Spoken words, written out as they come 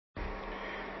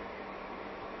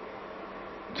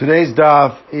Today's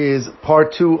daf is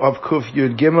part 2 of Kuf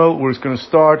Yud Gimel. We're going to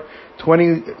start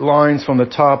 20 lines from the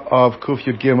top of Kuf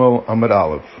Yud Gimel Amud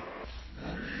Aleph.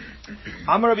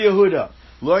 Amar Rabbi Yehuda,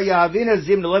 Lo Yahavina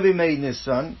Zim Levi Mei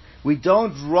Nisan. We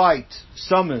don't write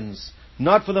summons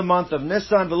not for the month of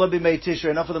Nisan, but Levi Mei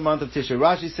Tishrei, not for the month of Tishrei.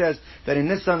 Rashi says that in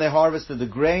Nisan they harvested the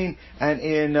grain, and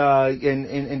in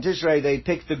Tishrei they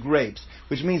picked the grapes,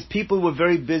 which means people were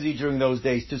very busy during those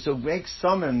days. So make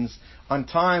summons on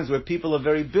times where people are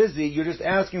very busy, you're just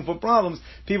asking for problems.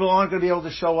 People aren't going to be able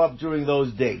to show up during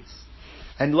those dates.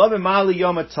 And Levi Mali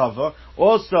Yom Tova,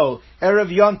 also Erev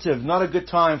Yontiv, not a good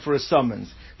time for a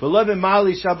summons. But Levi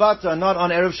Mali Shabbata, not on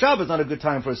Erev Shabbat, not a good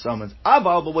time for a summons.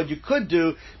 Aval, but what you could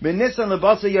do, Min Nisan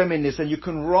Lebasa Yom Nisan, you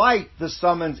can write the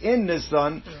summons in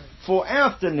Nisan for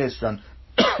after Nisan.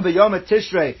 But Yom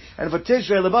Tishrei, and for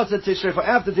Tishrei, Lebasa Tishrei, for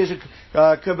after Tishrei,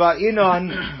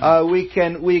 Kabainon, we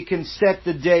can set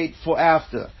the date for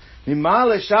after.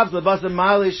 However,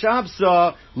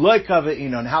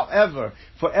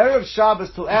 for Erev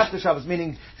Shabbos till after Shabbos,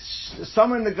 meaning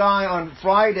summon the guy on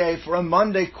Friday for a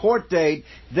Monday court date,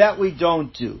 that we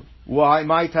don't do. Why?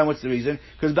 My time, what's the reason?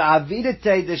 Because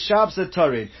ba'avidate the Shabbos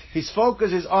Tarid. His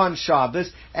focus is on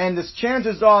Shabbos, and the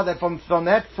chances are that from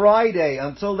that Friday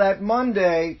until that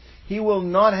Monday, he will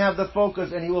not have the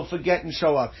focus and he will forget and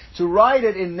show up. To write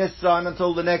it in Nisan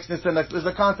until the next Nisan, there's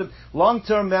a concept,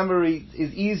 long-term memory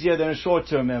is easier than a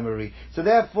short-term memory. So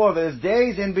therefore, there's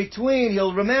days in between,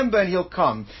 he'll remember and he'll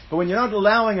come. But when you're not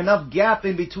allowing enough gap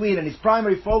in between and his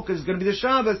primary focus is going to be the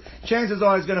Shabbos, chances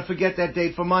are he's going to forget that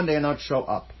date for Monday and not show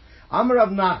up. Amar Rav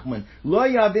Nachman, Lo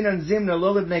Yavinan Zimna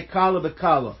Lo Livnei Kala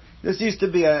B'Kala. This used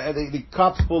to be the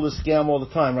cops pull the scam all the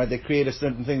time, right? They create a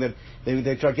certain thing that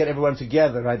they try to get everyone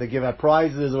together, right? They give out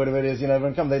prizes or whatever it is,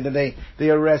 everyone comes, they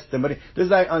arrest them. But this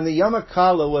is on the Yom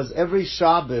Kala was every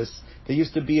Shabbos, there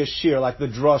used to be a shir, like the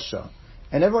drasha.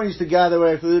 And everyone used to gather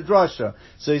away for the drasha.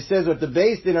 So he says what the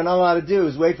Beis Din are not allowed to do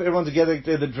is wait for everyone to gather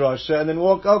to the drasha and then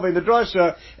walk over in the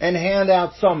drasha and hand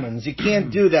out summons. You can't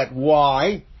do that.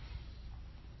 Why?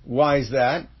 Why is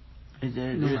that? It'll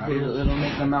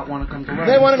make them not want to come to work.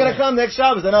 They want to come next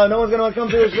Shabbos. No one's going to come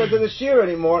to the shir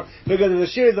anymore, because if the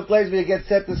shir is the place where you get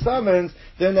set the summons,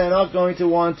 then they're not going to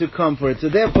want to come for it. So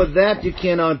therefore that you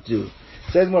cannot do.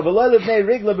 It says more, similar.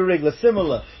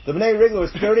 The Bnei Rigla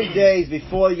was 30 days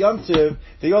before Yom Tov.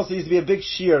 There also used to be a big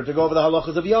shir to go over the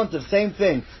halachas of Yom Tov. Same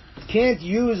thing. Can't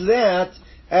use that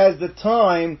as the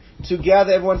time to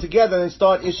gather everyone together and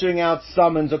start issuing out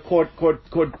summons or court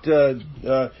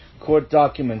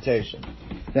documentation.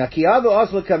 Now, Kiavu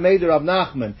Osla Kamei Rav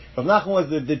Nachman. Rav Nachman was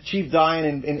the chief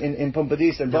dayan in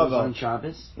Pumbedisa and Bava. That was on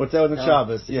Shabbos? What's that was on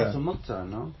Shabbos? Yeah. That's a muktzah,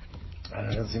 no?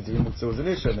 It doesn't seem to be muktzah. It was an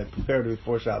issue, and they prepared it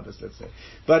before Shabbos, let's say.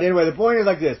 But anyway, the point is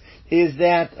like this, is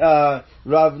that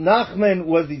Rav Nachman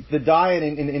was the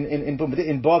dayan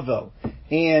in Bava.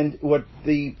 And what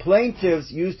the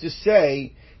plaintiffs used to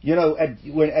say, during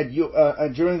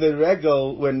the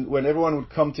regal, when everyone would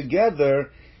come together,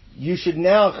 you should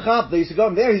now chap. They used to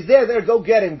go, there, he's there, go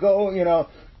get him, go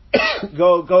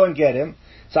and get him.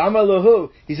 So Amar Lahu,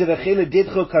 he said, Achila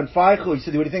didchu kanfaichu. He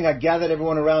said, what do you think? I gathered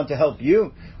everyone around to help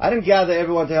you? I didn't gather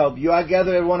everyone to help you. I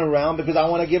gathered everyone around because I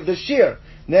want to give the shir.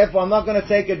 Therefore, I'm not going to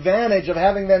take advantage of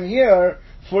having them here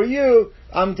for you.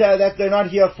 That they're not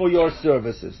here for your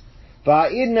services.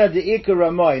 Nowadays,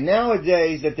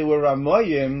 that there were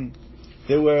Ramoyim,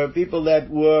 there were people that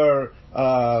were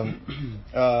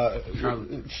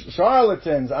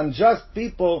charlatans, unjust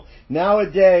people.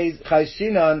 Nowadays,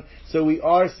 chayshinan, so we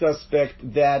are suspect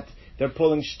that they're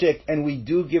pulling shtick, and we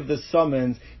do give the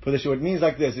summons for the shir. It means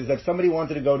like this: is that somebody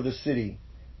wanted to go to the city,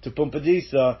 to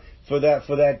Pumbedisa,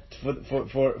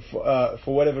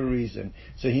 for whatever reason.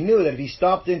 So he knew that if he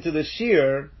stopped into the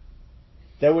shir,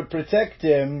 that would protect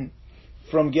him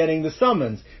from getting the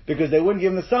summons, because they wouldn't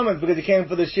give him the summons because he came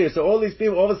for the shir. So all these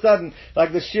people, all of a sudden,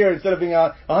 like the shir, instead of being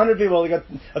 100 people, they got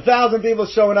 1,000 people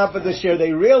showing up at the shir.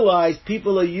 They realize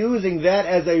people are using that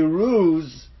as a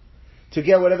ruse to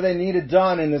get whatever they needed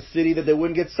done in the city that they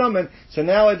wouldn't get summoned. So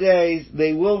nowadays,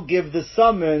 they will give the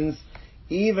summons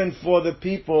even for the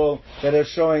people that are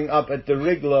showing up at the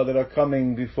rigla that are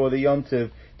coming before the Yom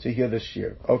Tov to hear the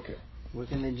shir. Okay. Why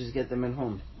can't they just get them at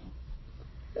home?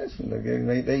 Yes,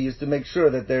 they used to make sure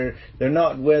that they're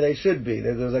not where they should be.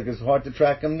 It's hard to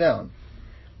track them down.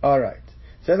 Alright.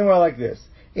 So then we're like this.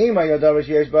 So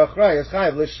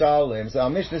our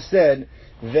Mishnah said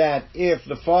that if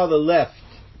the father left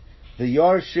the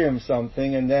Yarshim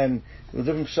something, and then with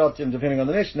different shatim depending on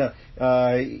the Mishnah,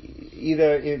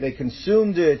 either if they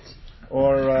consumed it,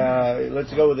 or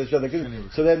let's go with this other,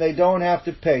 so then they don't have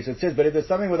to pay. So it says, but if there's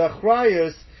something with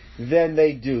achrayus, then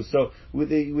they do. So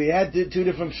we had two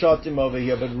different pshatim over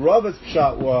here, but Rava's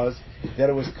pshat was that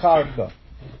it was karka.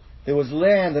 There was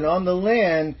land, and on the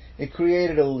land, it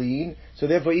created a lien. So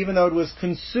therefore, even though it was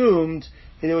consumed,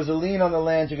 there was a lien on the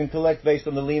land. You can collect based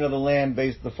on the lien of the land,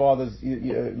 based on the father's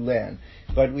land.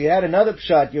 But we had another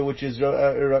pshat here, which is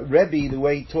Rabbi, the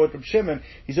way he taught Reb Shimon.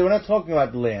 He said, we're not talking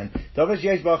about land. Davash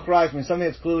yesh b'achrayis means something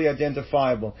that's clearly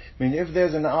identifiable. I mean, if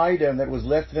there's an item that was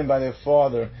left to them by their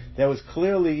father, that was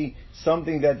clearly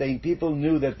something that people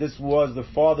knew that this was, the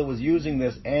father was using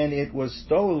this, and it was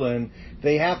stolen,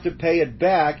 they have to pay it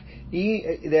back.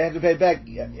 They have to pay it back.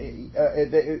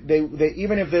 They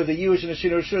even if they're the Jewish and the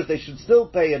Shinur Shus, they should still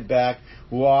pay it back.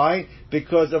 Why?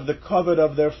 Because of the covet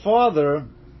of their father.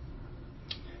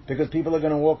 Because people are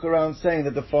going to walk around saying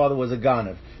that the father was a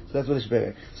ganav. So that's what it should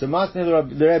be. So Masnei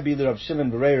the Rabbi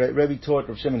Shimon Berei, Rabbi taught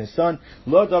Rav Shimon his son.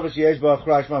 Lo davar sheyesh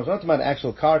ba'achrayis shmam. It's not about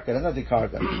actual karka. That's not the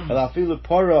karka. Alafilu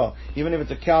poro. Even if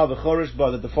it's a cow, the chorish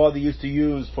bar that the father used to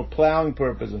use for plowing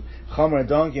purposes. Chamer a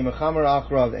donkey, mechamer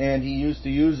achrav, and he used to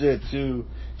use it to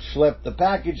schlep the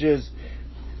packages.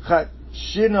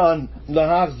 Shinon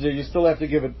lahachzir. You still have to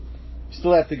give it.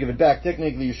 Still have to give it back.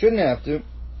 Technically, you shouldn't have to.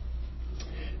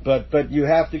 But you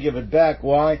have to give it back.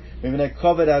 Why? Maybe they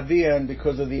covered Avian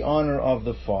because of the honor of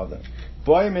the father.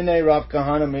 Boy minei Rav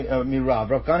Kahana mirav.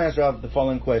 Rav Kahana asked Rav the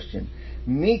following question: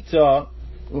 Mita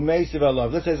umesiv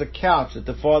alav. Let's say it's a couch that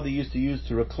the father used to use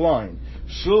to recline.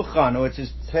 Shulchan, or it's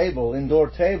his table,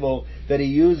 indoor table that he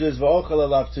uses v'ochel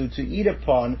alav to eat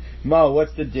upon. Ma,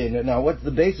 what's the din? Now, what's the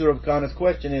basis of Rav Kahana's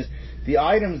question is the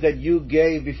items that you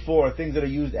gave before, things that are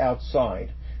used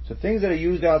outside. So things that are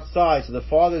used outside, so the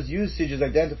father's usage is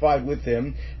identified with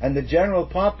him, and the general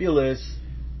populace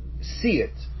see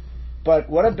it. But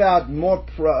what about more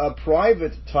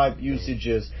private type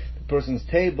usages? The person's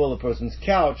table, the person's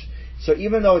couch. So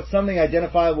even though it's something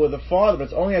identifiable with the father, but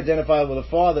it's only identifiable with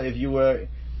the father if you were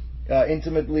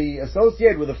intimately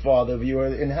associated with the father,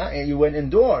 if you went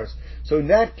indoors. So in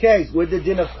that case, would the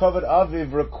din of kavod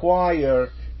aviv require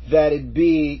that it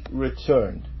be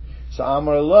returned? So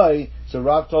Amar Loi, so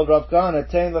Rav told Rav Kahana,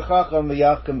 Tein l'chacham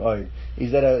v'yachim oid.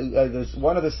 Is that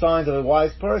one of the signs of a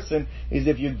wise person is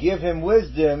if you give him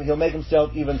wisdom, he'll make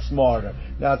himself even smarter.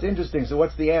 Now it's interesting. So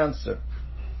what's the answer?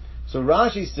 So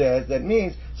Rashi says that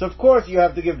means, so of course you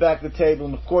have to give back the table,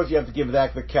 and of course you have to give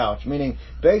back the couch. Meaning,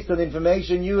 based on the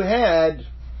information you had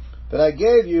that I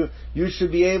gave you, you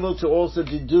should be able to also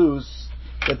deduce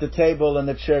that the table and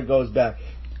the chair goes back.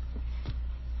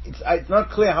 It's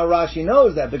not clear how Rashi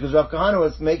knows that, because Rav Kahana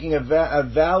was making a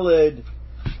valid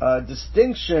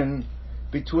distinction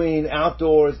between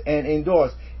outdoors and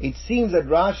indoors. It seems that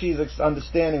Rashi's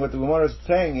understanding, what the Gemara is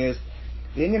saying is,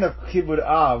 the Indian of Kibbud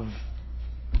Av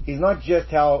is not just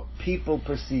how people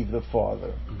perceive the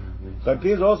father, but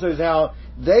it also is how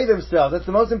they themselves, that's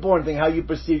the most important thing, how you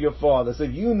perceive your father. So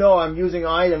if you know I'm using an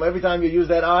item, every time you use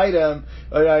that item,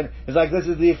 it's like this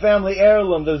is the family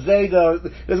heirloom, the Zayda,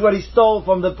 this is what he stole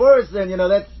from the person,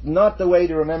 that's not the way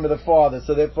to remember the father.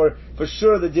 So therefore, for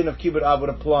sure the din of Kibbud Av would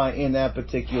apply in that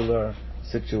particular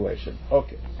situation.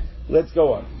 Okay, let's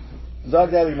go on.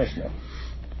 Zagdalig Mishnah.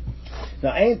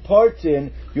 Now, ain't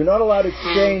partin, you're not allowed to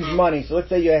exchange money. So let's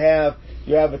say you have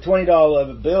a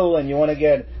 $20 bill and you want to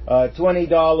get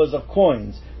 $20 of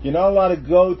coins. You're not allowed to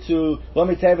go to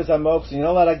Lomi Tevis Amoks, and you're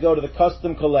not allowed to go to the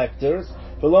custom collectors.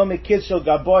 But Lomi Kishel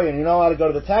Gaboy, and you're not allowed to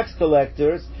go to the tax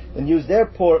collectors and use their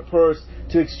purse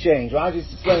to exchange. Rashi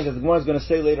explains, as the Gemara is going to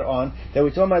say later on, that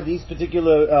we're talking about these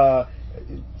particular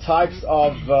types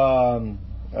of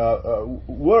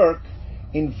work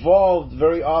involved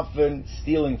very often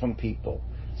stealing from people.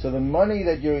 So the money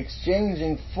that you're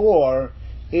exchanging for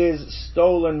is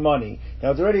stolen money.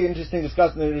 Now it's already interesting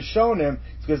discussing the Rishonim,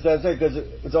 because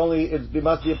it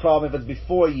must be a problem if it's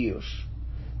before Yush.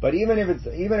 But even if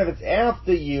it's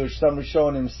after Yush, some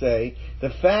Rishonim say, the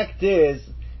fact is,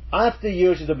 after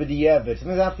Yush is a b'di'evet.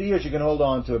 Something after Yush you can hold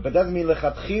on to it, but doesn't mean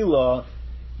lechatchila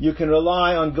you can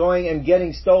rely on going and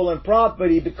getting stolen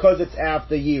property because it's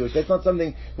after Yush. That's not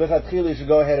something lechatchila you should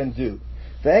go ahead and do.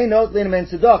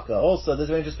 Also, there's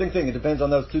an interesting thing. It depends on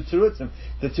those two terutzim.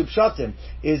 The two pshatim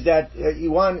is that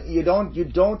you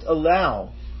don't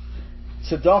allow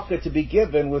tzedakah to be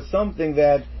given with something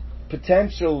that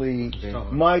potentially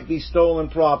might be stolen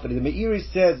property. The Meiri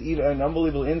says, an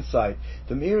unbelievable insight.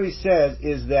 The Meiri says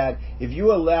is that if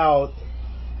you allow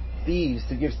thieves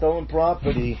to give stolen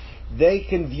property, they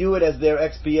can view it as their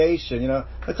expiation.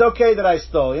 It's okay that I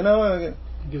stole.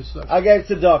 I gave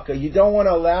tzedakah. You don't want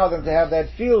to allow them to have that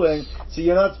feeling, so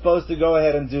you're not supposed to go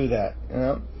ahead and do that.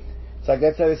 It's like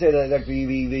that's how they say that. Like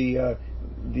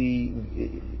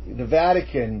the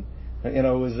Vatican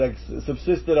was like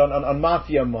subsisted on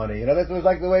mafia money. That was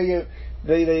like the way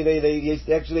they used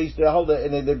to hold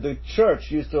it, and the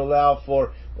church used to allow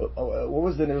for, there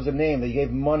was a name, they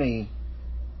gave money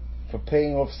for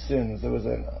paying off sins. There was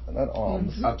not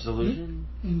alms. Absolution?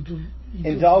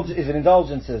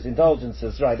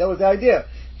 Indulgences, right. That was the idea.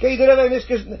 Okay,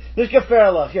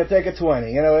 take a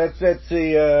 20. There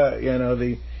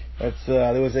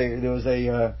was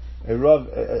a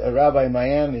rabbi in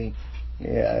Miami,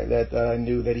 that I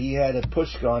knew, that he had a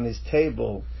pushka on his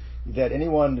table, that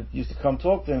anyone that used to come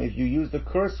talk to him, if you used the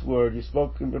curse word, you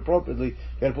spoke appropriately, you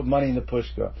had to put money in the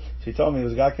pushka. So he told me, there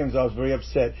was a guy came, I was very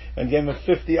upset, and gave him a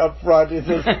 50 up front. He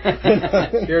says,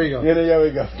 here you go. Here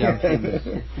we go.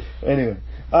 Anyway,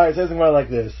 alright, it says more like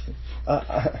this.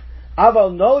 However,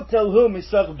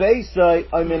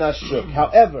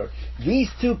 these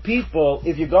two people,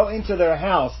 if you go into their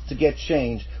house to get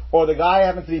change, or the guy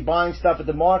happens to be buying stuff at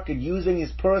the market using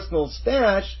his personal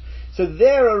stash, so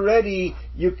there already,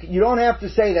 you don't have to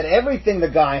say that everything the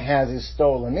guy has is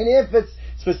stolen. I mean, if it's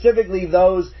specifically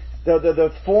the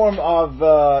form of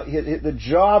the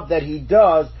job that he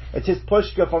does, it's his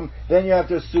pushka then you have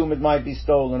to assume it might be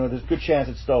stolen, or there's a good chance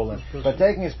it's stolen. But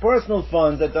taking his personal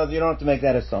funds, you don't have to make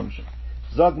that assumption.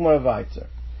 Zog more weiter.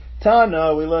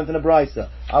 Tana, we learned in the Brisa.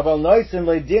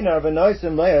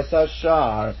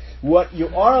 What you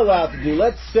are allowed to do,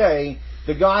 let's say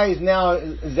the guy is now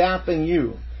zapping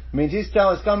you. Means he's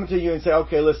coming to you and say,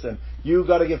 okay, listen, you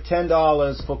got to give $10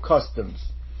 for customs,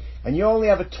 and you only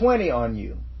have a 20 on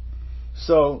you.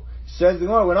 So says the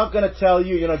Gemara, we're not going to tell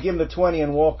you, give him the 20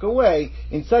 and walk away.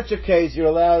 In such a case, you're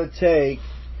allowed to take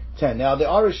 10. Now the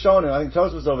Arishonim, I think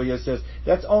Tosfos over here says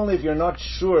that's only if you're not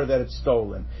sure that it's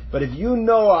stolen. But if you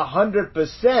know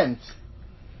 100%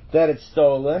 that it's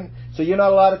stolen, so you're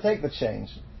not allowed to take the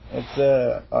change. It's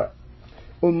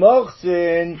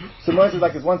Umochsin. So Moses is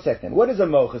like this. 1 second. What is a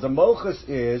mochus? A mochus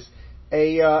is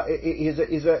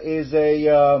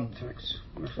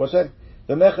what's that?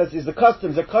 The mechas is a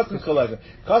customs collector.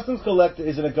 Customs collector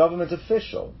is a government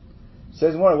official.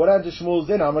 Says more. What happened to Shmuel's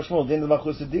din? How much Shmuel din the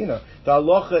machus dina? The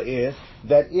halacha is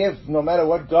that if no matter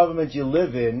what government you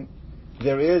live in,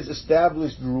 there is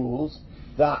established rules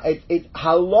that it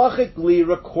halachically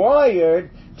required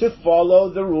to follow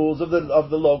the rules of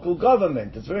the local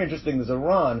government. It's very interesting. There's a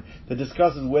Ran that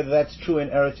discusses whether that's true in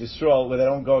Eretz Yisrael, where they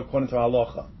don't go according to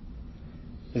halacha.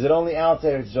 Is it only out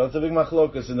there? It's a big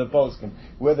machlokas in the poskim,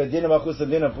 whether din machus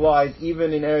din applies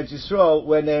even in Eretz Yisrael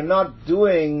when they're not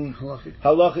doing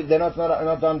halachic. They're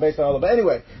not done based on halacha. But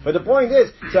anyway, the point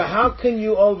is, so how can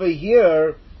you over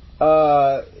here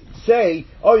say,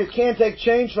 oh, you can't take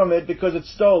change from it because it's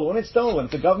stolen? When it's stolen,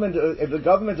 if the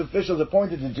government officials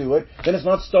appointed to do it, then it's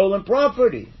not stolen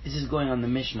property. This is going on the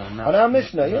Mishnah, not on our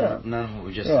Mishnah, yeah. Not what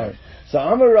we just said. So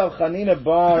Amar Rav Chanina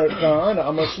Bar Kahana,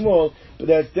 Amar Shmuel, but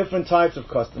there's different types of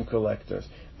custom collectors.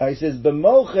 He says,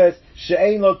 "B'moches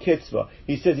she'ein lo kitzva."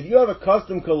 He says, if you have a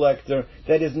custom collector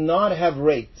that does not have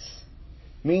rates,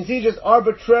 means he just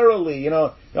arbitrarily, he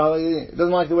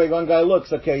doesn't like the way one guy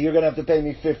looks. Okay, you're going to have to pay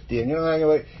me 50,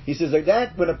 and he says like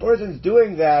that. When a person's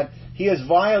doing that, he has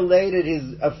violated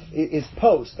his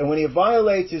post, and when he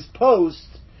violates his post,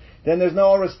 then there's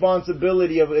no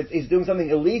responsibility of it. He's doing something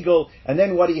illegal, and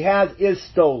then what he has is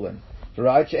stolen.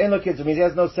 Right? She'en lo kitzva means he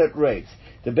has no set rates.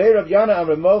 The Beir of Yana and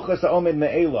Remochas Omid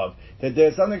Me'elav, that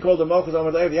there's something called the Mochas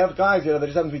Omid Me'elav. You have guys, they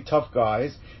just happen to be tough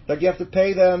guys, like you have to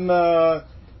pay them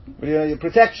your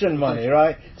protection money,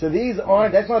 right? So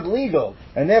that's not legal,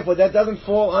 and therefore that doesn't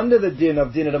fall under the din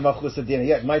of the Machus Din.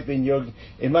 Yeah, it might be in your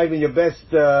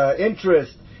best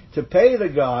interest to pay the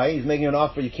guy. He's making an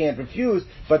offer you can't refuse,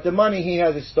 but the money he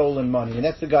has is stolen money, and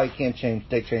that's the guy you can't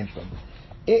take change from.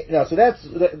 So that's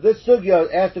this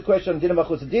sugya asked the question on Dina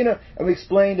Machus Dina, and we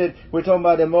explained it. We're talking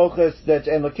about the Mochas that's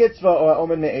en Lakitzva or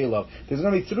Omen Me'elav. There's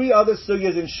going to be 3 other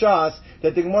sugyas in Shas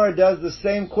that the Gemara does the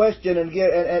same question and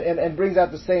brings out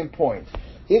the same point.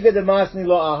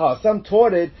 Some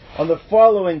taught it on the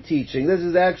following teaching. This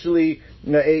is actually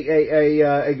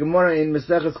a Gemara in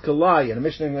Maseches Kalayim, a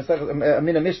Mishnah in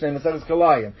Maseches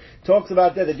Kalayim talks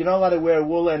about that you're not allowed to wear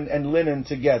wool and linen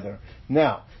together.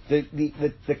 Now,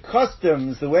 the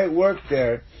customs, the way it worked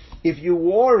there, if you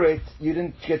wore it, you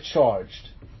didn't get charged.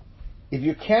 If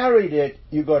you carried it,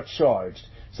 you got charged.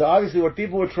 So obviously what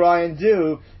people would try and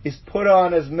do is put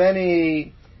on as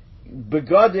many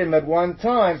begadim at one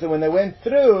time, so when they went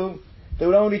through, they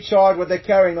would only charge what they're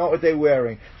carrying, not what they're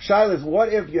wearing. Shaila is,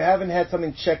 what if you haven't had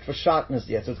something checked for shatnez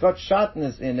yet? So it's got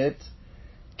shatnez in it.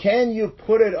 Can you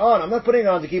put it on? I'm not putting it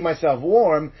on to keep myself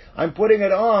warm. I'm putting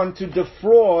it on to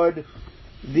defraud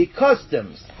the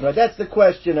customs. Right, that's the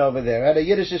question over there. At a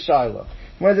Yiddish Shaila.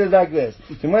 When it's like this.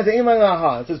 So when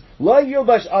it says, Lo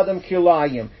yilbash adam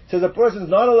kilayim. It says a person's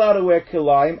not allowed to wear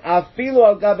kilayim, afilu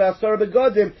al gab asar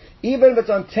begodim, even if it's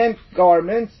on 10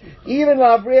 garments, even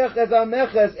lavriach as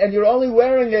ameches, and you're only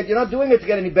wearing it, you're not doing it to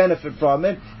get any benefit from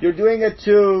it, you're doing it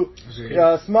to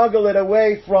smuggle it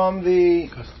away from the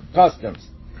customs.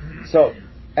 So,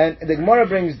 and the Gemara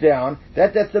brings down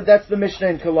that's the Mishnah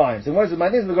in Kalayim. So what is it? My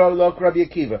name is the Rabbi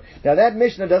Akiva. Now that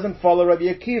Mishnah doesn't follow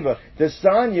Rabbi Akiva. The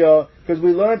Sanya, because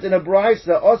we learned in a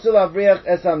Brisa, Osul Avriach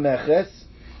Es Hameches,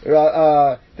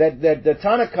 that the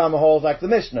Tanakama holds like the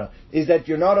Mishnah, is that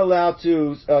you're not allowed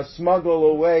to smuggle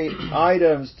away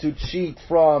items to cheat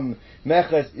from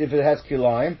Meches if it has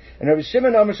Kilayim. And Rabbi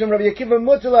Shimon, Rabbi Akiva,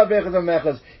 Mutal Avriach Es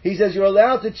Hameches. He says you're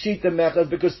allowed to cheat the Meches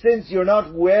because since you're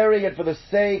not wearing it for the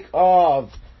sake of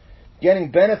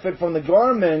getting benefit from the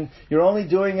garment, you're only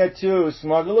doing it to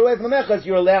smuggle away from the Meches,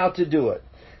 you're allowed to do it.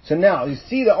 So now, you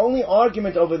see the only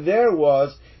argument over there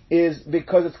is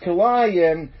because it's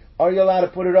Kilayim, are you allowed to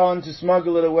put it on to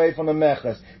smuggle it away from the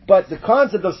Meches? But the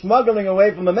concept of smuggling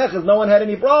away from the Meches, no one had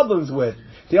any problems with.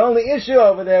 The only issue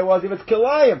over there was if it's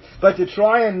Kilayim. But to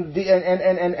try and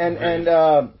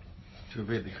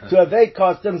to evade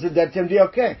customs, that can be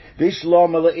okay. Bishlam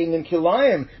mala'in and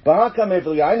kilayim. But how come if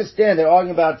I understand they're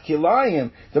arguing about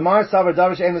kilayim? The Mar Savar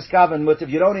Darish and Miskavan, but if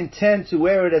you don't intend to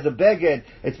wear it as a beged,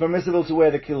 it's permissible to wear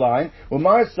the kilayim. Well,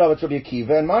 Mar Savar Rabbi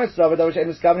Akiva and Mar Savar Darish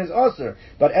and Miskavan is also.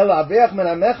 But Ela Aveach Men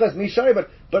Amechas Mishari.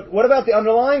 But what about the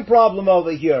underlying problem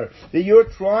over here? That you're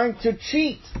trying to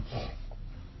cheat.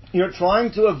 You're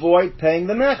trying to avoid paying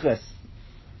the meches.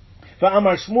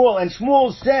 Amar Shmuel, and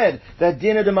Shmuel said that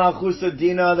Dina de Malchusa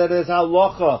Dina, that is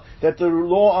halacha, that the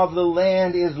law of the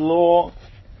land is law.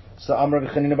 So Amar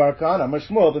B'chanina Barkan, Amar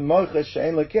Shmuel, B'moches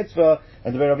she'en lekitzva,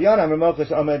 and the Rabbi Yana, Amar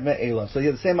Moches omed me'ela. So you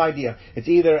have the same idea. It's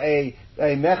either a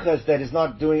meches that is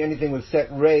not doing anything with set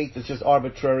rates, it's just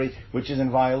arbitrary, which is in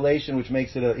violation, which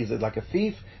makes it is it like a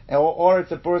thief, or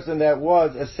it's a person that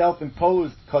was a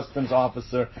self-imposed customs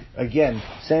officer. Again,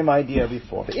 same idea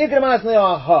before.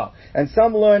 And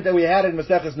some learned that we had in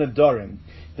Maseches Nedarim.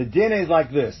 The din is like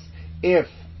this. If,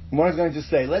 one is going to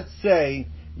say, let's say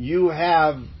you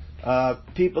have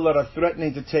people that are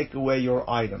threatening to take away your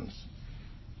items.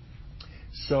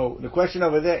 So the question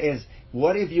over there is,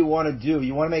 what if you want to do,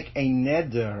 you want to make a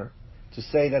neder to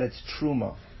say that it's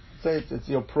truma. Say it's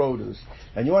your produce.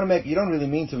 And you want to make, you don't really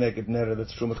mean to make it neder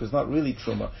that's truma, because it's not really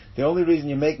truma. The only reason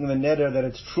you're making the neder that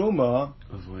it's truma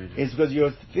is because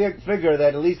you figure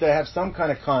that at least they have some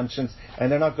kind of conscience,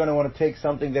 and they're not going to want to take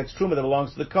something that's truma that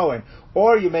belongs to the Kohen.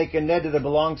 Or you make a neder that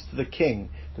belongs to the king,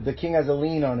 that the king has a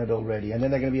lien on it already, and then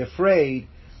they're going to be afraid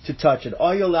to touch it.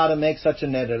 Are you allowed to make such a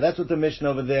neder? That's what the mission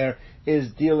over there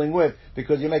is dealing with,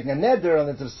 because you're making a neder and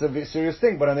it's a serious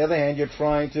thing, but on the other hand you're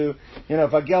trying to,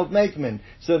 for geld makeman.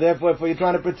 So therefore, you're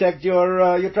trying to protect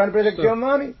your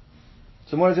money.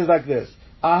 So more says like this.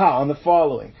 On the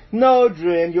following. No,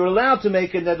 Drin, you're allowed to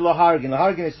make a neder lahargin.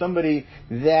 Lahargin is somebody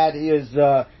that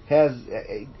has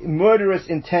murderous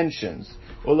intentions.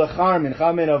 Or lacharmin,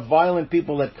 charmin are violent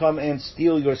people that come and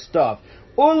steal your stuff.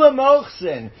 Ula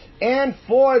mochsin, and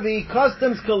for the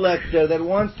customs collector that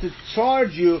wants to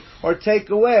charge you or take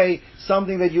away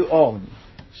something that you own.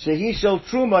 Shehi shel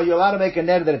truma, you're allowed to make a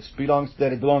neder that it belongs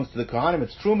to the Kohanim,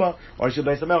 it's truma, or shel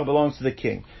beis hamikdash, belongs to the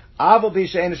king. Aval bi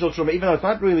she'en shel truma, even though it's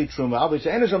not really truma, aval bi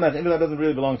she'en shel mech, even though it doesn't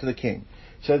really belong to the king.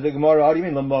 Says the Gemara, how do you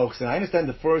mean lamochsin? I understand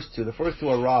the first two. The first two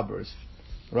are robbers.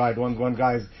 Right, one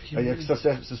guy is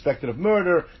suspected of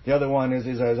murder, the other one is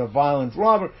a violent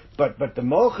robber, but the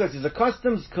mochas is a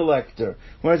customs collector.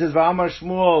 When it says V'amar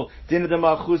Shmuel Dina de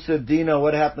Malchusa Dina,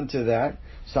 what happened to that?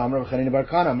 Samar B'chanina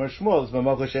Barkana Amar Shmuel is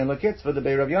B'mochas she'en lekitzva the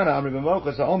Bei Rav Yana Amri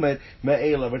B'mochas ha'omed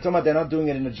me'ela. We're talking about they're not doing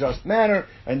it in a just manner,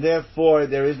 and therefore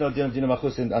there is no Dina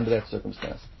Malchusa under that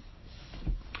circumstance.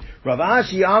 Rav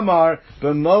Ashi Amar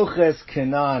B'moches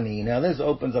Kenani. Now this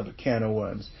opens up a can of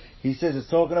worms. He says it's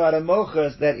talking about a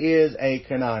mochas that is a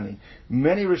Kanani.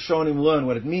 Many Rishonim learn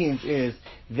what it means is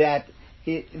that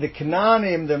the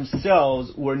Kananim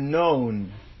themselves were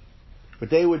known. What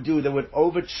they would do, they would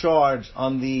overcharge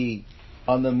on the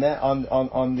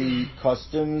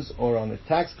customs or on the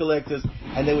tax collectors,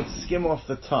 and they would skim off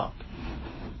the top.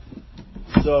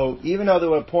 So even though they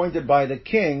were appointed by the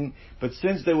king, but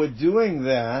since they were doing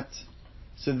that,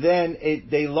 so then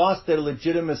they lost their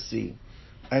legitimacy.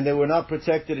 And they were not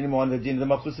protected anymore under the Din of the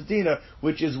Malchus Dina,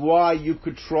 which is why you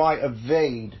could try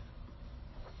evade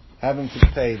having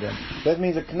to pay them. That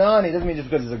means a Knani doesn't mean just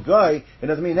because it's a guy, it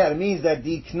doesn't mean that. It means that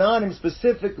the Knanim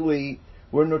specifically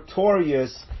were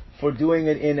notorious for doing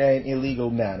it in an illegal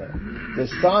manner. The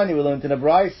Sani we learned in a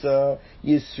Brisa,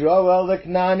 Yisrael the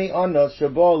Knani Anos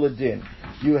Shabal Ladin.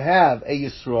 you have a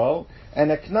Yisrael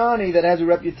and a Knani that has a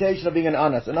reputation of being an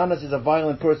Anas. An Anas is a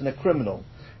violent person, a criminal.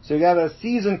 So you have a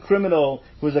seasoned criminal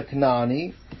who's a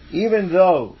Knani, even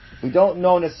though we don't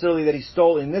know necessarily that he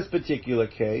stole in this particular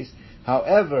case.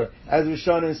 However, as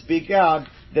Rishonim speak out,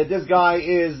 that this guy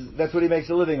that's what he makes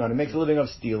a living on. He makes a living of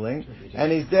stealing.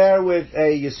 And he's there with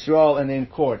a Yisrael and in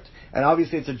court. And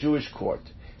obviously it's a Jewish court.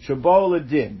 Shabo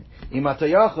l'din.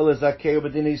 Imatayachal is zakeu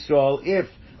b'din Yisrael. If,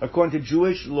 according to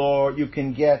Jewish law, you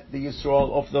can get the Yisrael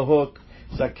off the hook,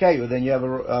 zakeu, then you have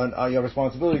a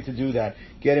responsibility to do that.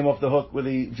 Get him off the hook with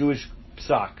the Jewish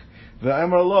psak.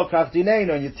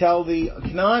 And you tell the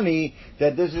Knani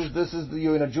that this is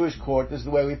you're in a Jewish court, this is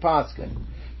the way we paskin.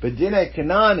 But dinei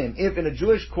Knanim, if in a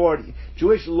Jewish court,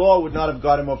 Jewish law would not have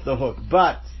got him off the hook,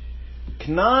 but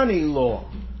Knani law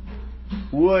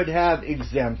would have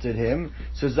exempted him.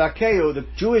 So Zakeu, the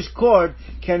Jewish court,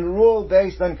 can rule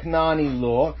based on Knani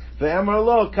law.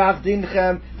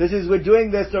 This is, we're doing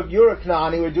this, so you're a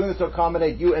Knani, we're doing this to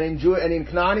accommodate you, and in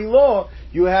Knani law,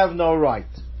 you have no right.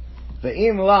 The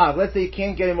im lav, let's say you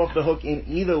can't get him off the hook in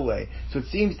either way. So it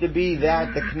seems to be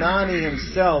that the Knani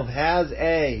himself has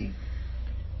a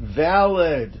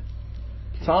valid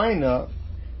taina,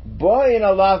 boy in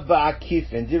alav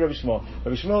ba'akifin. Dear Rabbi Shmuel.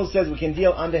 Rabbi Shmuel says we can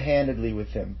deal underhandedly with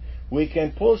him. We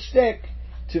can pull shtick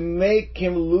to make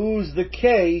him lose the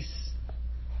case,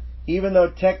 even though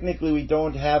technically we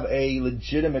don't have a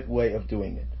legitimate way of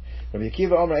doing it. Rabbi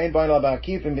Akiva Omer ein boy in alav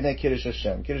ba'akifin b'nei kiddush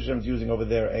Hashem. Kiddush Hashem is using over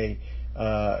there a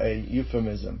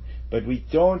euphemism, but we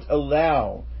don't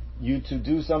allow you to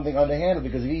do something underhanded,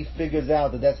 because if he figures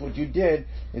out that that's what you did,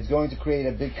 it's going to create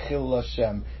a big chil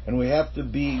Hashem, and we have to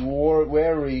be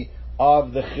wary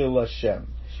of the chil Hashem.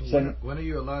 So when are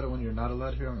you allowed and when you're not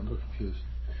allowed here? I'm a little confused.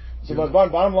 So the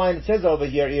bottom line it says over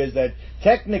here is that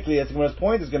technically, as Gemara's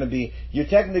point is going to be, you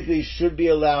technically should be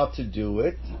allowed to do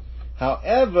it.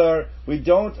 However, we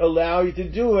don't allow you to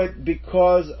do it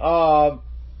because of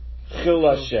Chil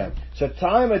Hashem. So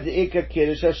time at the Ikka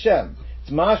Kiddush Hashem.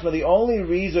 It's mashma. The only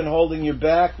reason holding you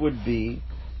back would be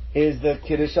is the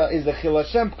Chil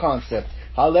Hashem concept.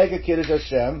 Halega Kiddush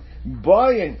Hashem.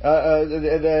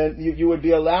 You would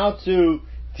be allowed to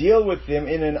deal with him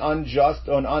in an unjust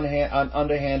or an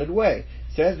underhanded way.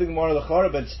 Says the Gemara L'chara,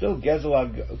 but still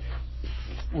Gezel.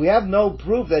 We have no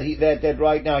proof that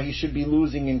right now he should be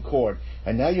losing in court,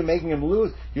 and now you're making him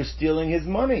lose. You're stealing his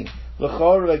money. Since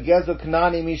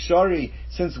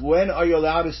when are you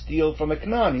allowed to steal from a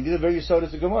Knani? These are very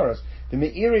Yesodis of Gemaras. The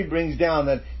Meiri brings down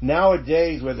that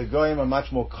nowadays, where the Goyim are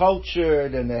much more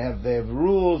cultured and they have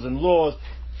rules and laws,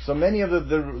 so many of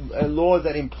the laws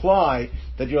that imply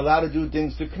that you're allowed to do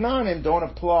things to Knanim don't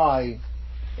apply.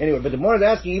 Anyway, but the more is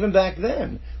asking, even back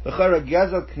then, the Chayra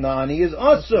Gezel Knani is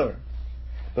Asur.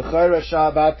 The Chayra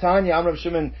Shabbatanya Amrav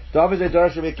Shimon David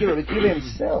Darash Rabbi Akiva. Rabbi Akiva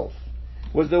himself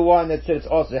was the one that said it's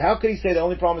Asur. How could he say the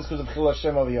only problem is because of Chil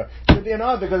Hashem over here? It could be an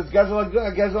odd because it's Gezel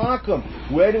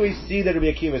Akum. Where do we see that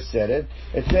Rabbi Akiva said it?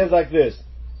 It says like this.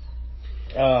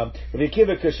 Rabbi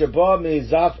Akiva Kashabah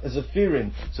Mizaf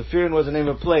Zafirin. Zafirin was the name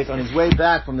of a place. On his way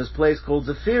back from this place called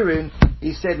Zafirin,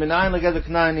 he said, Menayin legezel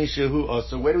Knani shehu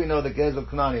osur. Where do we know that gezel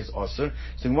Knani is osur?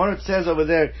 So one it says over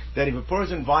there that if a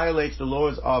person violates the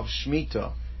laws of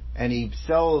Shemitah and he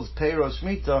sells payroll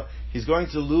Shemitah, he's going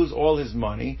to lose all his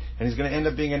money and he's going to end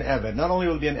up being an eved. Not only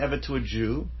will he be an eved to a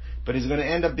Jew, but he's going to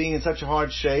end up being in such a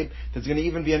hard shape that he's going to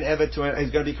even be an eved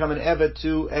he's going to become an eved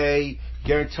to a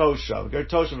ger toshav. Ger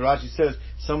toshav, Rashi says,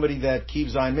 somebody that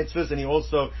keeps Zayin mitzvahs and he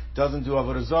also doesn't do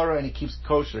avodah zarah and he keeps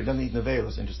kosher. He doesn't eat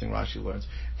nevelos. Interesting, Rashi learns.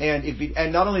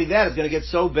 And not only that, it's going to get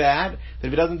so bad that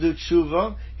if he doesn't do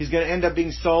tshuva, he's going to end up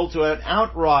being sold to an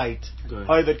outright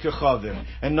oived kechavim.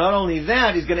 And not only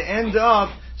that, he's going to end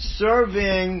up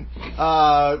serving,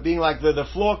 being like the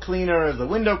floor cleaners, the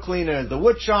window cleaners, the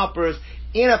wood choppers,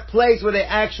 in a place where they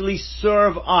actually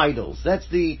serve idols. That's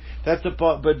the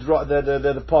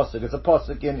pasuk. It's a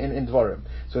pasuk in Dvarim.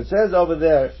 So it says over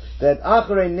there that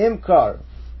acharei nimkar.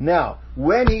 Now,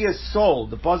 when he is sold,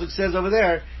 the pasuk says over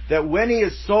there that when he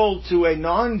is sold to a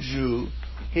non-Jew,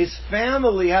 his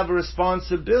family have a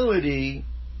responsibility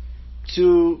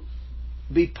to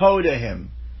be po to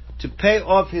him, to pay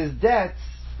off his debts,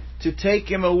 to take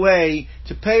him away,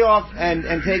 to pay off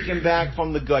and take him back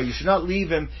from the guy. You should not leave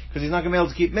him because he's not going to be able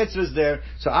to keep mitzvahs there.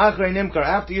 So achrei nimkar,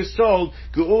 after you're sold,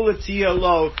 geula tiyah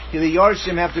lo, the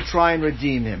yarshim have to try and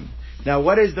redeem him. Now,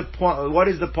 what is the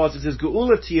pasuk? It says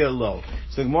geula tiyah lo.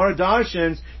 So the Gemara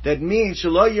darshans that means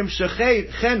shelo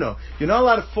yimshacheno. You're not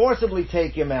allowed to forcibly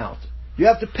take him out. You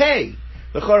have to pay.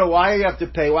 Why do you have to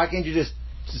pay? Why can't you just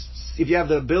if you have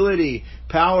the ability,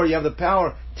 power, you have the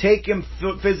power, take him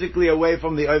physically away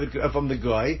from the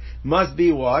guy, must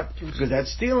be what? Because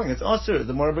that's stealing. It's usher.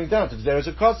 The more it brings down, if there's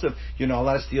a kosev, you're not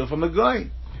allowed to steal from a guy.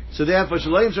 So therefore,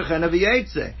 shaloim shechena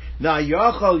v'yetze. Now,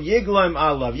 yachol yiglam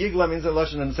alav. Yiglam means a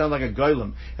lashon and it sounds like a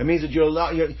goylem. It means that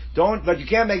but you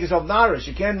can't make yourself narish.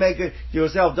 You can't make it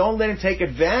yourself. Don't let him take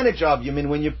advantage of you. I mean,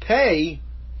 when you pay,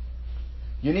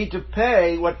 you need to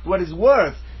pay what is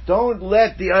worth. Don't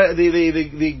let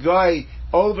the guy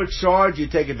overcharge you,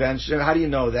 take advantage. How do you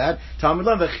know that?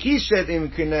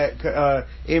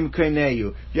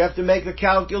 You have to make the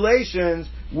calculations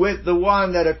with the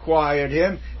one that acquired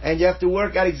him, and you have to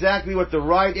work out exactly what the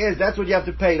right is. That's what you have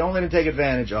to pay. Don't let him take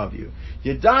advantage of you.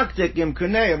 Yedaktik im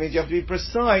kunei means you have to be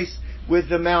precise with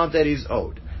the amount that he's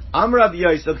owed. Rabbi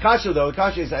Yosef, the Kasha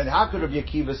is, and how could Rabbi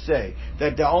Akiva say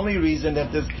that the only reason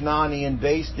that this Knani and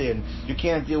based in you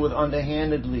can't deal with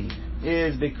underhandedly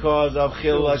is because of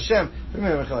Chil Hashem?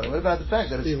 What about the fact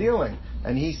that it's stealing?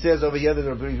 And he says over here that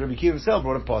Rabbi Akiva himself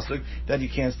brought a pasuk that you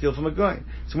can't steal from a guy.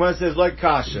 So when it says like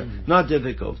Kasha, not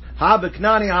difficult. Habe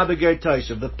Knani, habe ger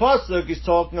toshav. The pasuk is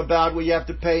talking about where you have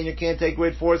to pay and you can't take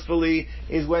away forcefully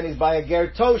is when he's by a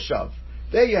ger toshav.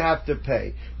 There you have to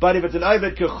pay. But if it's an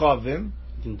Oived Kechavim,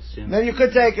 then you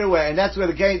could take it away, and that's where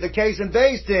the case in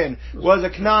based in was a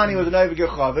Knani, was an Oived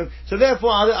Kechavim. So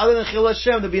therefore, other than Chil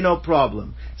Hashem, there'd be no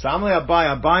problem. So Amalei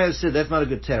Abaye said that's not a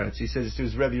good teretz. He says it to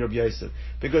his Rabbi Yosef,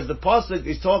 because the pasuk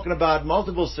is talking about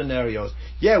multiple scenarios.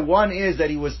 Yeah, one is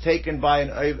that he was taken by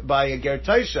a ger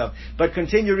toshav, but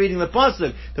continue reading the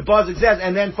pasuk. The pasuk says,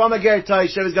 and then from a ger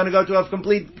toshav is going to go to a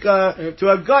complete to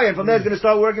a guy, and from there he's going to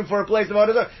start working for a place of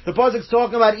order. The pasuk's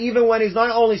talking about even when he's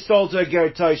not only sold to a ger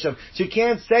toshav, so you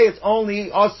can't say it's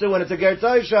only also when it's a ger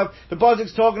toshav. The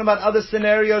pasuk's talking about other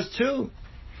scenarios too.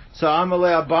 So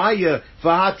Amalei Abaye,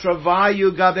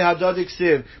 Vahatravayu Gabe Hadodik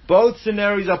Siv. Both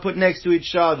scenarios are put next to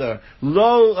each other.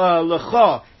 Lo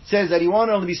Lecha says that he won't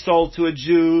only be sold to a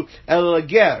Jew, El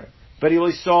Lager, but he will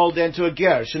be sold then to a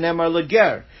Ger, Shenemar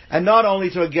Lager. And not only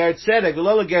to a Ger Tzedek,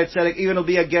 Lo Ger Tzedek, even it'll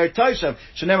be a Ger Toshav.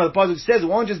 Shenemar, the pasuk says it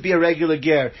won't just be a regular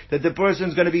Ger, that the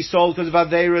person's going to be sold because of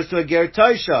Aveirus to a Ger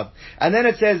Toshav. And then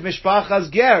it says Mishpachas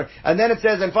Ger, and then it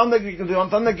says, and from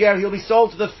the Ger he'll be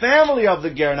sold to the family of the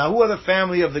Ger. Now who are the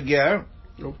family of the Ger?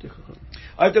 And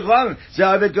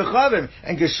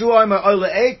Geshuah Oile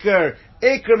Aker.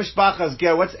 Aker mishpachas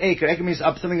ger. What's aker? Aker means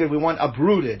something that we want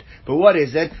uprooted. But what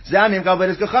is it?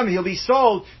 He'll be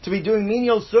sold to be doing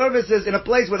menial services in a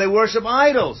place where they worship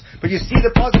idols. But you see the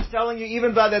pasuk telling you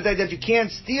even by that you can't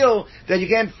steal, that you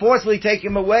can't forcibly take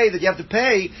him away, that you have to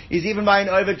pay, is even by an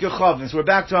Oived Kechavim. So we're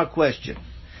back to our question.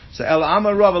 So El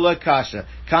Amar Rava lo kasha.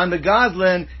 Kan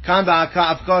begazlin, kan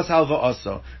ba'aka, of course halva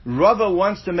also. Rava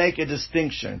wants to make a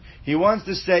distinction. He wants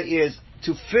to say is,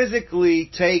 to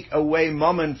physically take away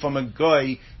mammon from a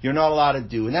guy, you're not allowed to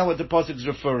do. And that's what the pasuk is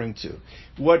referring to.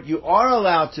 What you are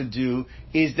allowed to do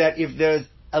is that if there's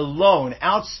a loan,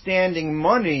 outstanding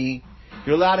money,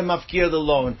 you're allowed to mafkir the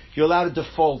loan. You're allowed to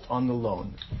default on the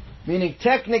loan. Meaning,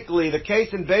 technically, the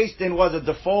case in based in was a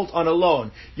default on a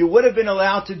loan. You would have been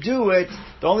allowed to do it.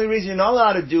 The only reason you're not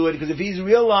allowed to do it, because if he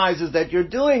realizes that you're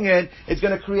doing it, it's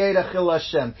going to create a chil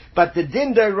Hashem. But the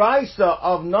din deraisa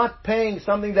of not paying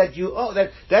something that you owe,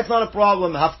 that's not a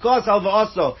problem. Hafkas alva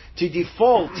also, to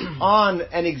default on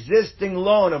an existing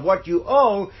loan of what you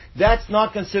owe, that's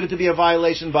not considered to be a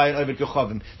violation by an Oived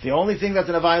Kechavim. The only thing that's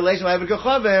in a violation by Oived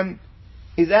Kechavim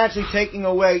is actually taking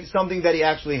away something that he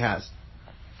actually has.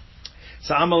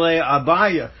 So Amalei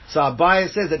Abaye. So Abaye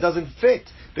says that doesn't fit,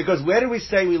 because where do we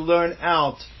say we learn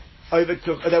out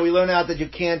that you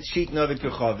can't cheat in Oived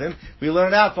Kechavim? We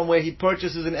learn out from where he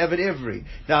purchases an Eved Ivri.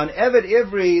 Now an Eved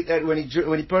Ivri, that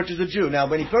when he purchases a Jew. Now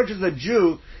when he purchases a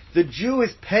Jew, the Jew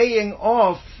is paying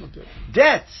off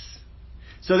debts.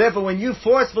 So therefore, when you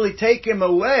forcefully take him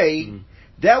away,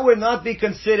 that would not be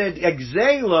considered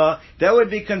exela. That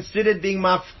would be considered being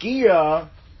mafkia,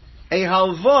 a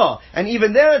halva, and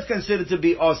even there it's considered to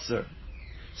be osir.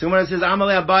 So when it says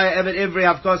Amalei Abaye Evet Ivri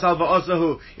Havkos Halva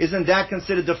Osahu, isn't that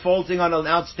considered defaulting on an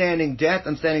outstanding debt,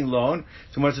 outstanding loan?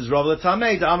 So when it says Rava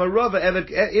L'Tamei, Amar Rava Evet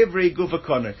Ivri Gufa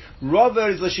Koner. Rava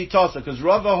is L'Shitosa, because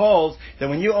Rava holds that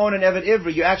when you own an Evet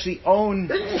Ivri, you actually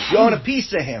own a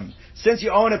piece of him. Since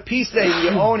you own a piece of him,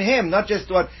 you own him,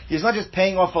 he's not just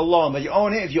paying off a loan, but you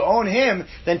own him. If you own him,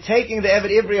 then taking the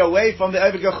Evet Ivri away from the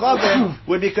Oived Kechavim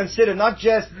would be considered not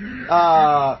just,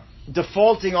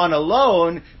 defaulting on a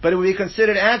loan, but it would be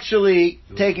considered actually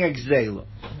taking a gzela.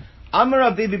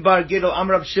 Amar Bibi Bar Gidol,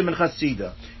 Amar Shimon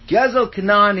Chasida. Gezel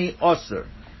Knani Osir.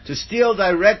 To steal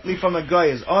directly from a guy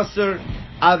is Osir.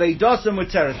 Aveidosam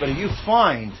Muteres. But if you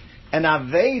find an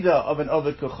Aveda of an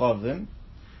Oived Kechavim,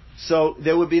 So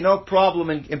there would be no problem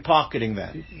in pocketing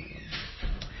that.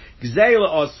 Gzeila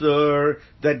Osur,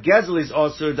 that Gezel is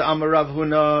Osur, the Amar Rav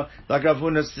Huna, like Rav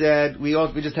Huna said, we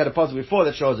just had a pasuk before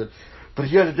that shows it. But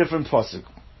here's a different pasuk.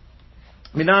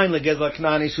 Minayin legezel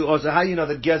knani shu osur. How do you know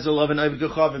that gezel of an oved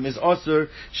kechavim is osur?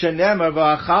 Shenemar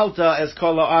va'achalta es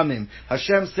kol ha'amim.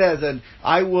 Hashem says that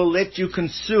I will let you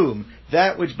consume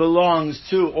that which belongs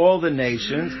to all the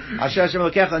nations. Asher Hashem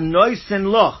lekecha noisen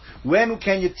loch. When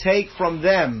can you take from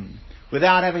them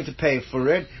without having to pay for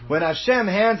it? When Hashem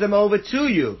hands them over to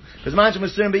you. When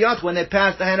they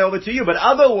pass the hand over to you. But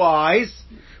otherwise,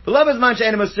 but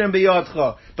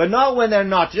not when they're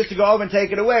not. Just to go over and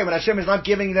take it away. When Hashem is not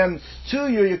giving them to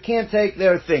you, you can't take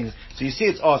their things. So you see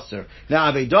it's osir.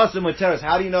 Now, Avedosa Muteris,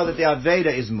 how do you know that the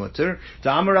Aveda is muter?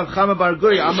 To Amar Rav Chama Bar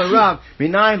Guri, Amar Rav,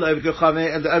 Minayin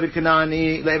Le'Avid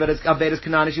Kanani, Avedas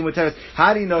Kanani Shi Muteris.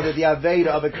 How do you know that the Aveda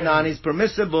of a Kanani is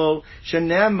permissible?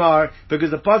 Shenemar, because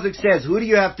the pasuk says, who do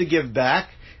you have to give back?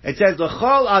 It says,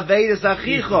 L'chol Avedas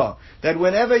Achicha, that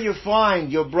whenever you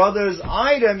find your brother's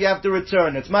item, you have to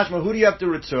return. It's mashma, who do you have to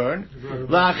return?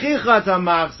 La'achicha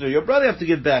tamachzer, your brother you have to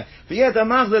give back. But yet,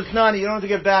 tamachzer knani, you don't have to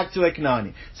give back to a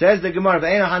knani. Says the Gemara,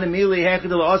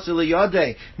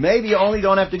 maybe you only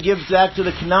don't have to give back to the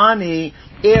knani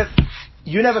if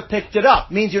you never picked it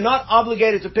up. Means you're not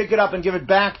obligated to pick it up and give it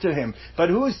back to him. But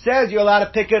who says you're allowed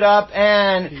to pick it up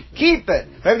and keep it?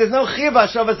 Maybe there's no chiva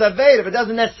shavas aveda, but it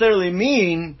doesn't necessarily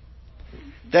mean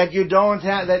that you don't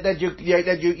have that you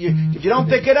if you don't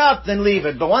pick it up, then leave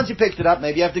it. But once you picked it up,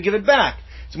 maybe you have to give it back.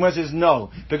 Someone says no,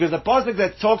 because the pasuk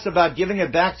that talks about giving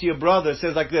it back to your brother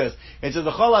says like this. It says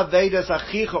l'chol avedas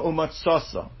achicha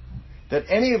umatzasa. That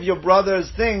any of your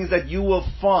brother's things that you will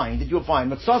find,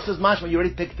 matzasa is mashma, you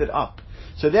already picked it up.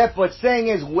 So therefore it's saying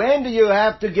is, when do you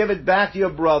have to give it back to your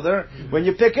brother? When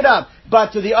you pick it up.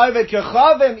 But to the oved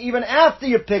kechavim, even after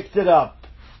you picked it up,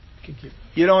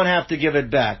 you don't have to give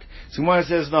it back. So Gemara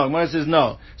says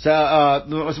no. So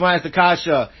Gemara has the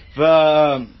kasha.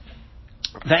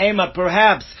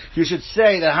 Perhaps you should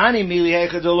say that Hani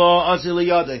Milihecha Delo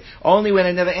Asiliyade. Only when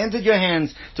it never entered your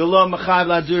hands to Lo Machav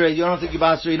Ladure, you don't have to give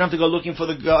Asr, you don't have to go looking for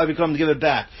the Become to give it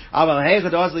back.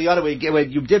 Where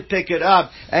you did pick it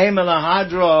up,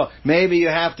 maybe you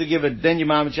have to give it, then your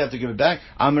mom have to give it back.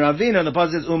 Amravina, the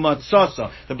pasuk says Umatsoso.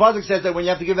 The pasuk says that when you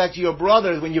have to give back to your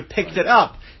brother is when you picked it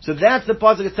up. So that's the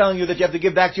pasuk is telling you that you have to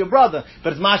give back to your brother.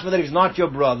 But it's mashma that he's not your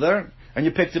brother, and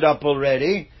you picked it up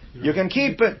already. You can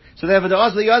keep it. So therefore, the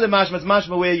other mashma is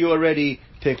mashma where you already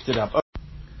picked it up.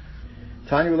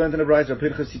 Tanya, we learned in the Brayso,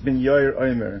 Pinchas ben Yair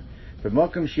Omer. But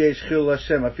Malkum Sheish Chil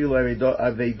Hashem, Afilu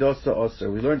Avedosa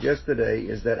Oser. We learned yesterday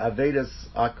is that Avedas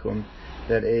Akum,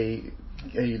 that a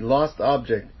lost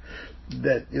object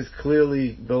that is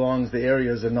clearly belongs, the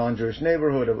area is a non-Jewish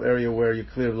neighborhood, an area where you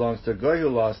clearly belongs to a guy who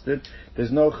lost it,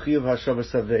 there's no Chiyuv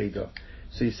Hashavas Aveda.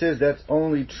 So he says that's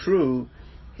only true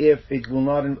if it will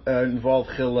not involve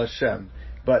Chil Hashem.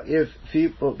 But if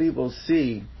people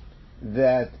see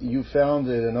that you found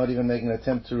it and not even making an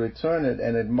attempt to return it,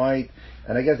 and it might,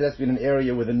 and I guess that's been an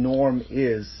area where the norm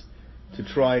is to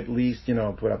try at least,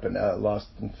 put up a lost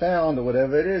and found or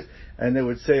whatever it is, and they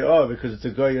would say, oh, because it's a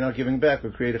guy you're not giving back,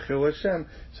 we create a Chil Hashem,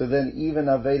 so then even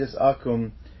Avedas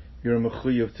Akum, you're a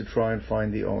mechuyev to try and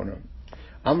find the owner.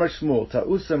 Amar Shmuel,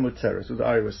 Ta'usa Muteris, what the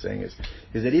Ari was saying is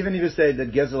that even if you say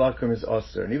that Gezel Akum is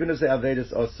Osir, and even if you say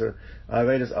Avedas Osir,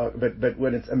 but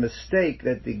when it's a mistake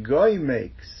that the guy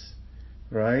makes,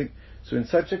 right? So in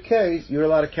such a case, you're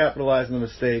allowed to capitalize on the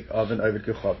mistake of an Oved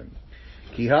Kechavim.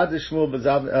 Ki had Shmuel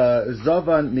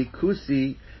Zavan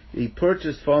Mikusi, he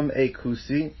purchased from a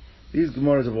Kusi. These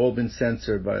Gemaras have all been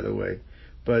censored, by the way.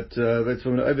 But it's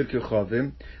from the Oved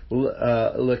Kechavim.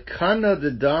 Lekana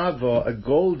de Dava, a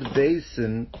gold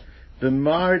basin,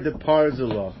 b'mar de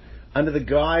Parzula, under the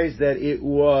guise that it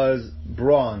was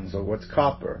bronze, or what's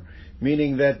copper.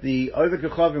 Meaning that the Oved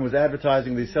Kechavim was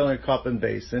advertising they're selling a copper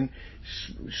basin.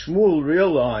 Shmuel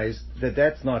realized that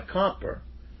that's not copper.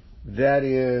 That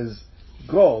is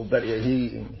gold. But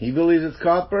he believes it's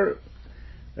copper.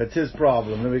 That's his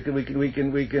problem. I'll give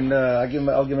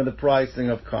him the pricing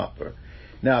of copper.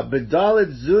 Now,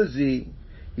 Bedalit Zuzi,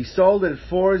 he sold it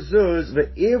for Zuz,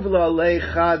 ve'ivla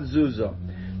lechad Zuzo.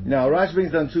 Now, Rashi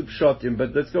brings down two pshatim,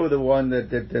 but let's go with the one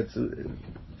that's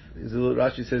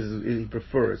Rashi says he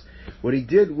prefers. What he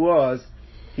did was,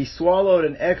 he swallowed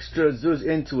an extra Zuz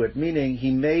into it, meaning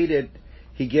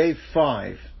he gave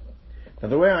 5. Now,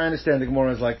 the way I understand the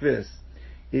Gemara is like this,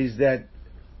 is that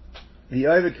the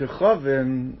Oved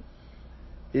Kechavim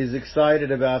is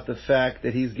excited about the fact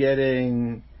that he's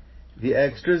getting the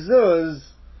extra zuz,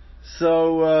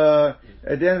 So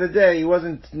at the end of the day, he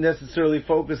wasn't necessarily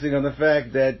focusing on the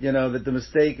fact that that the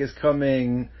mistake is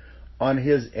coming on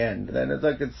his end. And it's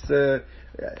like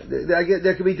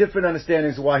there could be different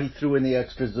understandings why he threw in the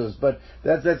extra zuz, but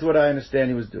that's what I understand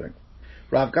he was doing.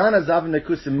 Rav Gana zav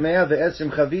nekusim mea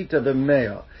ve'esrim chavita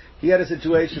b'mea. He had a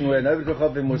situation where David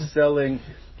Kochavim was selling.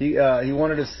 He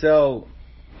wanted to sell.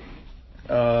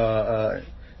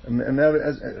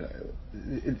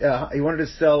 He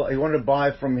wanted to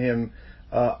buy from him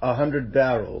 100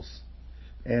 barrels,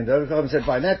 and David Kochavim said,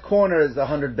 "Fine, that corner is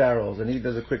 100 barrels," and he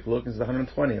does a quick look and says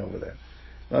 120 over there,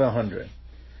 not 100.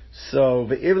 So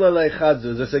ve'ivla lechad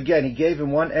zuz. Again, he gave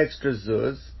him one extra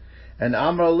zuz. And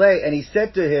Amar Le, and he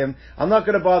said to him, I'm not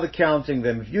going to bother counting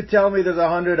them. If you tell me there's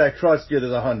 100, I trust you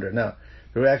there's 100. Now,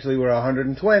 there actually were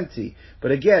 120.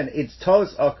 But again, it's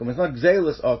tos akum. It's not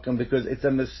gzeilus akum because it's a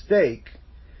mistake.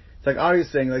 It's like Ari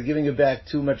saying, like giving you back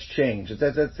too much change. It's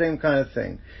that same kind of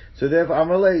thing. So therefore,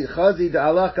 Amar Le, chazi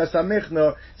da'alach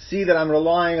kasamichno, see that I'm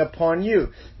relying upon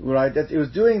you. Right? That it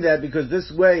was doing that because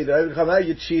this way,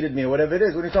 you cheated me or whatever it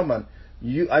is. What are you talking about?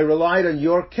 I relied on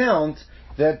your count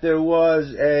that there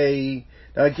was again,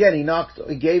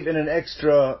 he gave in an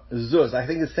extra zuz. I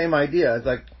think the same idea. It's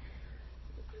like,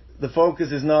 the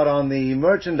focus is not on the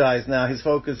merchandise now, his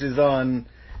focus is on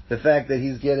the fact that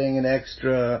he's getting an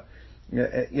extra,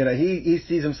 he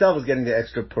sees himself as getting the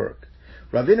extra perk.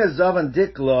 Ravina Zavan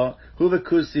Dikla, Huva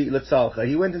Kusi Letzalcha.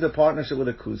 He went into partnership with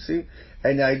a Kusi,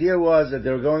 and the idea was that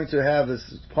they were going to have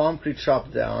this palm tree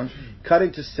chopped down, cut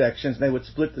into sections, and they would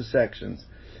split the sections.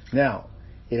 Now,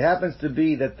 it happens to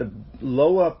be that the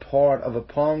lower part of a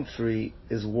palm tree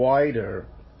is wider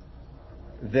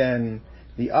than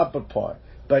the upper part.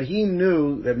 But he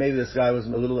knew that maybe this guy was a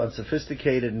little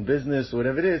unsophisticated in business or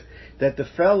whatever it is, that the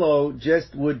fellow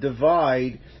just would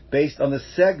divide based on the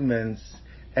segments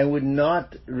and would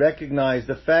not recognize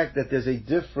the fact that there's a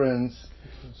difference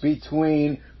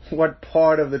between what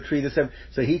part of the tree this.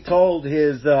 So he told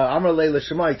his Amar Leila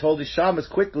Shema, he told his shamas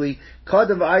quickly,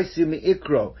 Kadam Aisi Mi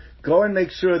Ikro, go and make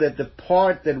sure that the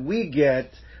part that we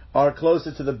get are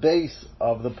closer to the base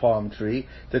of the palm tree.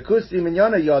 The Kusi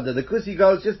Minyana Yada, the Kusi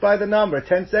goes just by the number,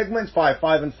 10 segments, 5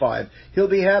 and 5. He'll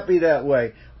be happy that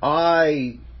way.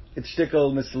 It's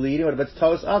shtickle misleading, but if it's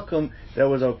Tos Akum, that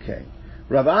was okay.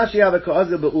 Rav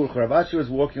Ashi was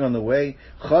walking on the way.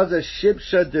 Chaza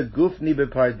Shipsha de Gufni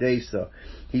Bepardesa.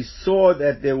 He saw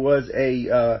that there was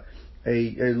a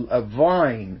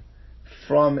vine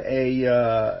from it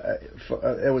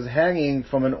was hanging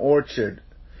from an orchard.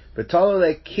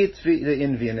 Betalale Kitvi the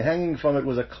Invian. Hanging from it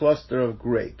was a cluster of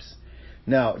grapes.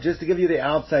 Now, just to give you the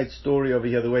outside story over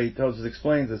here, the way Tosfos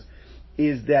explains this,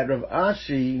 is that Rav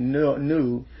Ashi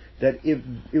knew that if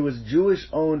it was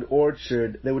Jewish-owned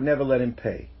orchard, they would never let him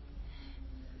pay.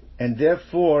 And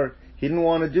therefore, he didn't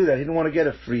want to do that. He didn't want to get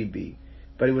a freebie.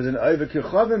 But it was an Oved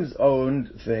Kechavim's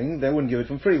owned thing. They wouldn't give it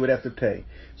for free. He would have to pay.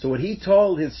 So what he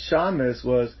told his shamus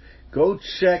was, go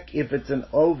check if it's an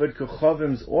Oved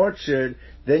Kechavim's orchard,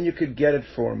 then you could get it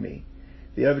for me.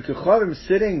 The Oved Kechavim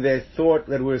sitting there thought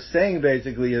that we're saying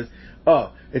basically is,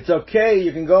 it's okay,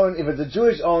 you can go, and if it's a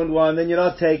Jewish-owned one, then you're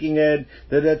not taking it,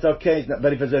 that's okay.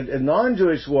 But if it's a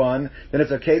non-Jewish one, then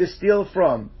it's okay to steal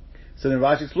from. So then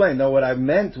Rashi explained, no, what I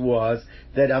meant was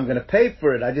that I'm going to pay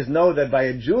for it. I just know that by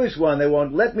a Jewish one, they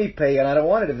won't let me pay, and I don't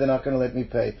want it if they're not going to let me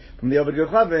pay. From the Oved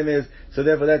Kechavim is, so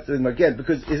therefore that's, again,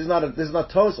 because this is not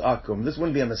Tos Akum. This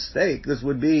wouldn't be a mistake. This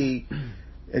would be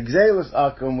Exelus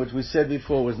Akum, which we said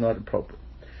before was not appropriate.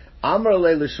 Amar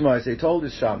le l'shmai, so he told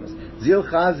his shamas, Zil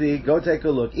Chazi, go take a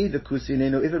look. Either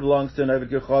Kusininu, if it belongs to an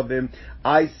Oved Kechavim,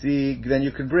 I see, then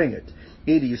you can bring it.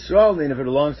 Either Yisrael, and if it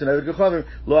belongs to an Oved Kechavim,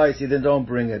 lo I see, then don't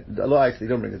bring it. Lo I see,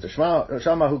 don't bring it. So Shama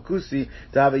Hukusi,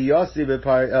 to have a Yossi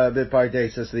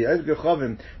bepardesa. So the Oved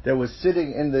Kechavim that was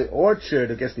sitting in the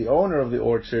orchard, I guess the owner of the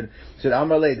orchard, said,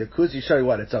 Amar le, the Kusi, show you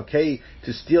what, it's okay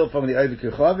to steal from the Oved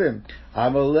Kechavim?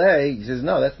 Amalei, he says,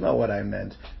 no, that's not what I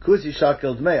meant. Kusi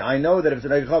shakiled me. I know that if it's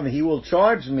an Oved he will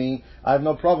charge me. I have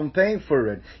no problem paying for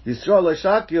it. Yisrael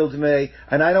shakiled me,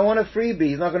 and I don't want a freebie.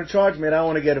 He's not going to charge me, and I don't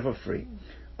want to get it for free.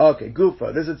 Okay,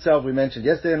 Gufa. This itself we mentioned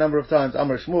yesterday a number of times.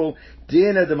 Amar Shmuel,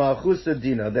 Dina de Malchusa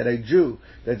Dina, that a Jew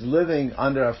that's living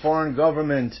under a foreign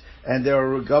government and there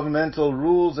are governmental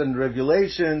rules and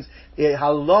regulations,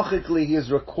 halachically he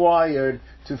is required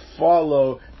to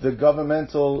follow the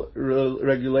governmental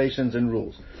regulations and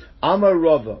rules. Amar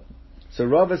Rava. So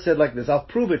Rava said like this, I'll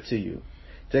prove it to you.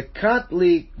 The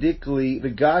Katli Dikli, the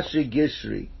Gashi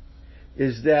Gishri,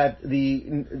 is that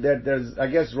there's, I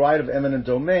guess, right of eminent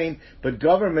domain, but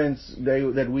governments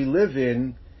that we live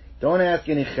in Don't ask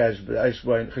any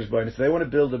cheshbonis. They want to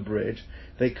build a bridge.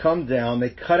 They come down, they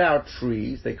cut out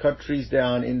trees, they cut trees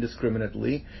down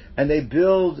indiscriminately, and they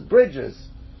build bridges.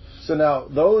 So now,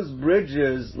 those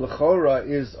bridges, l'chora,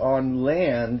 is on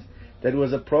land that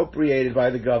was appropriated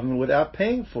by the government without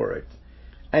paying for it.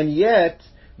 And yet,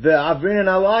 the Avrin and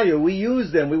Alayu, we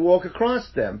use them, we walk across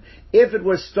them. If it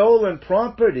was stolen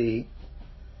property,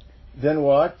 then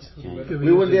what?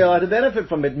 We wouldn't be allowed to benefit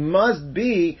from it. It must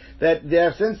be that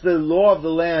since the law of the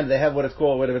land, they have what it's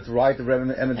called, whether it's right of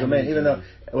eminent domain, even though,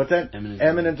 what's that?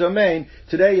 Eminent domain.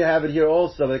 Today you have it here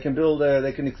also. They can build,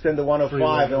 they can extend the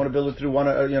 105. They want to build it through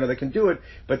they can do it.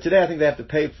 But today I think they have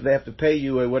to pay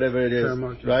you whatever it is,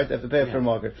 right? They have to pay a fair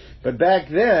market. But back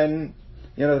then,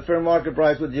 the fair market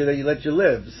price would let you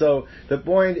live. So the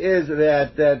point is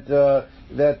that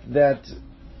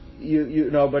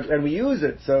and we use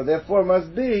it, so therefore it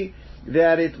must be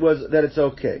that it's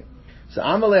okay. So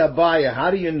Amalei Abaya, how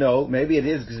do you know? Maybe it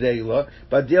is Gzeila,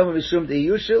 but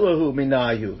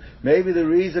Minayu. Maybe the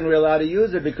reason we're allowed to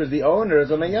use it because the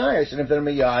owners are Mayayish, and if they're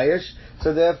Mayayish,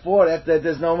 so therefore that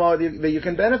there's no more that you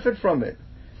can benefit from it.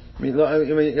 Minayu,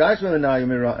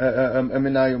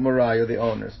 the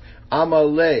owners.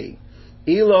 Amalei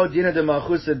Ilo Dina de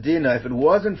Malchusa Dina. If it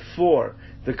wasn't for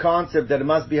the concept that it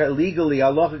must be legally,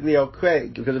 halachically okay,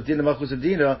 because of Dina Malchus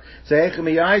Dina, so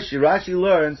Rashi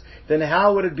learns, then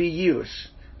how would it be Yush?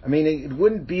 I mean, it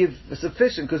wouldn't be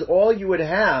sufficient, because all you would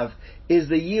have is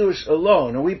the Yush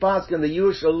alone. And we paskin the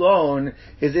Yush alone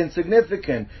is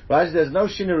insignificant. Rashi says no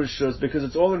Shina Rishus, because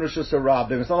it's all in Rishus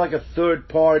Harabim. It's not like a third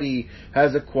party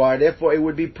has acquired. Therefore, it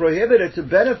would be prohibited to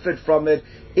benefit from it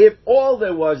if all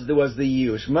there was the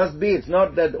Yush. Must be, it's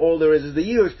not that all there is the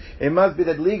Yush. It must be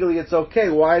that legally it's okay.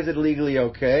 Why is it legally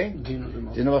okay?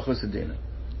 Dina Malchus Dina.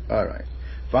 Alright.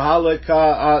 V'haloi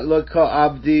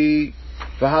ka'abdi.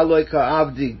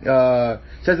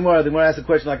 Says the Gemara asks a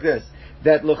question like this.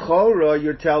 That l'chora,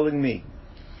 you're telling me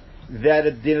that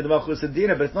it's Dina de Malchus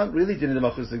Dina, but it's not really Dina de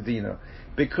Malchus Dina,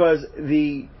 because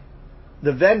the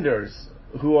vendors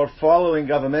who are following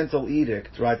governmental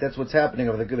edict, right? That's what's happening.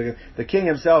 The king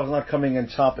himself is not coming and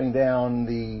chopping down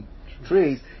the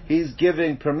trees. He's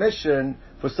giving permission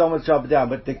for someone to chop it down.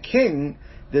 But the king,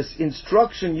 this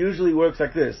instruction usually works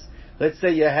like this. Let's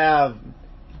say you have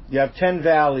 10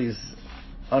 valleys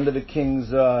under the king's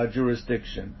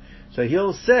jurisdiction. So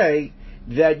he'll say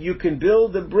that you can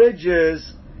build the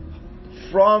bridges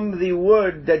from the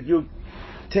wood that you're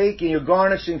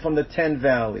garnishing from the 10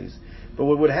 valleys. But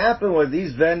what would happen was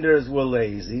these vendors were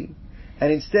lazy,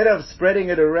 and instead of spreading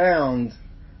it around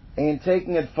and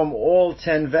taking it from all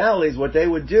 10 valleys, what they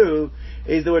would do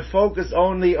is they would focus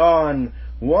only on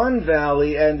one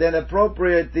valley and then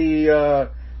appropriate the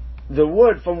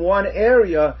wood from one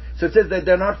area. So it says that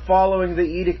they're not following the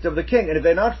edict of the king. And if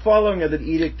they're not following the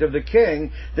edict of the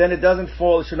king, then it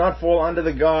should not fall under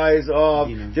the guise of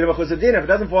Dina Malchus Dina. If it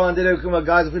doesn't fall under the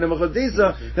guise of Dina Malchus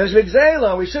Dina, then it's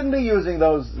Vigzela. We shouldn't be using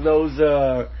those,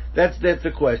 that's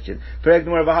the question.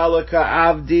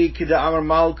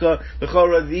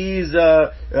 These,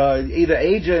 either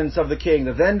agents of the king,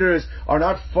 the vendors, are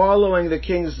not following the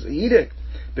king's edict.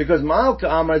 Because Malka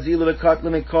Amar Zilu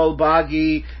V'Katlim Kol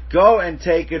Bagi, go and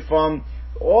take it from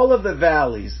all of the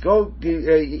valleys. Go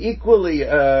equally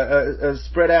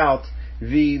spread out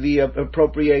the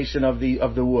appropriation of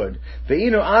the wood.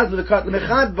 Ve'inu Az V'Katlim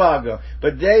Echad Baga,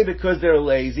 but they, because they're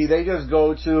lazy, they just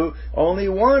go to only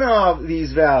one of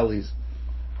these valleys.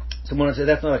 Someone said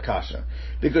that's not a kasha.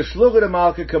 Because Shluchah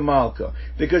Malka Kamalka.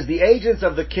 Because the agents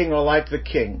of the king are like the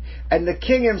king. And the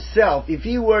king himself, if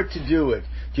he were to do it,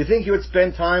 do you think he would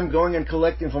spend time going and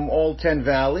collecting from all 10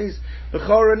 valleys?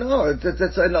 No,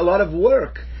 that's a lot of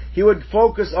work. He would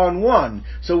focus on one.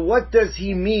 So what does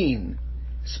he mean?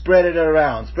 Spread it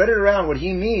around. Spread it around, what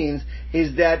he means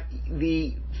is that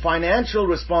the financial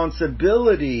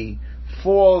responsibility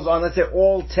falls on, let's say,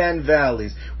 all 10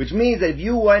 valleys, which means that if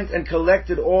you went and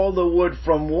collected all the wood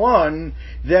from one,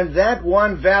 then that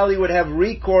one valley would have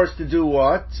recourse to do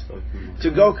what? To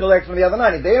go collect from the other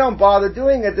 9. If they don't bother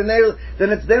doing it,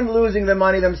 then it's them losing the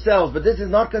money themselves. But this is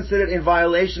not considered in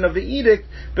violation of the edict,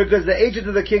 because the agent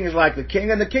of the king is like the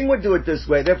king, and the king would do it this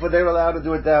way. Therefore, they're allowed to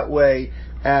do it that way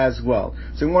as well.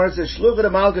 So Gemara says,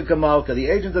 Shluchah Malka Kamalka, the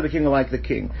agents of the king are like the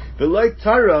king. V'loi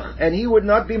Tarach, and he would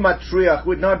not be matriach,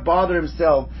 would not bother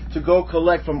himself to go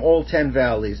collect from all 10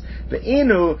 valleys.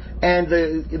 Ve'inu, and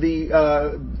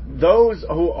those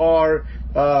who are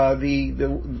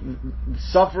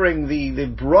suffering the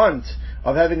brunt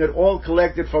of having it all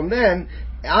collected from them,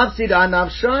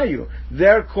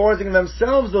 They're causing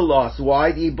themselves the loss.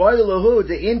 Why? The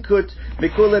inkut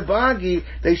mikulebagi,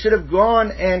 they should have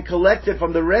gone and collected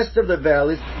from the rest of the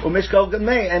valleys,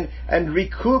 and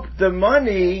recouped the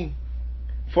money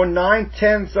for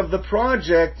 9/10 of the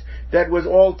project that was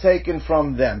all taken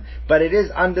from them. But it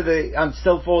is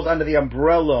still falls under the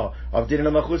umbrella of Din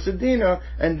Malchusadina,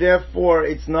 and therefore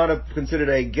it's not considered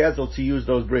a gezel to use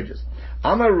those bridges.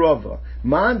 Amar Rava,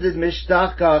 man did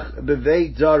mishtachach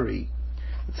bevei dari.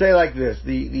 Let's say like this,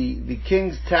 the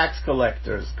king's tax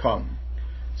collectors come.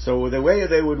 So the way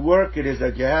they would work it is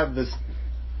that you have this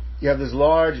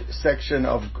large section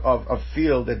of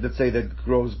field that, let's say, that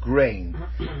grows grain.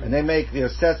 And they make the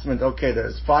assessment, okay,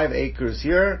 there's 5 acres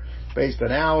here, based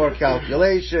on our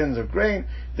calculations of grain,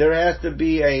 there has to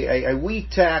be a wheat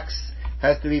tax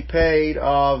has to be paid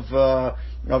of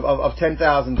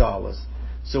 $10,000.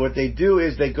 So what they do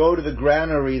is they go to the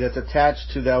granary that's attached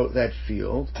to that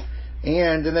field,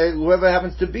 and then whoever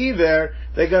happens to be there,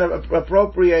 they're going to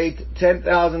appropriate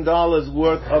 $10,000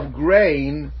 worth of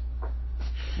grain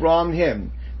from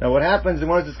him. Now what happens, and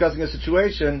one is discussing a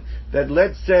situation that,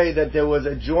 let's say that there was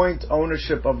a joint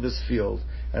ownership of this field,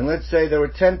 and let's say there were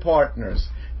 10 partners.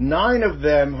 9 of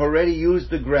them already used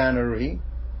the granary,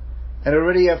 and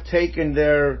already have taken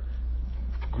their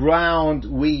ground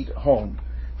wheat home.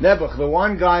 Nebuch, the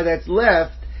one guy that's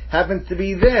left, happens to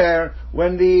be there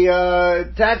when the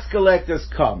tax collectors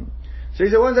come. So he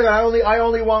said, one second, I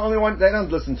only want, they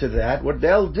don't listen to that. What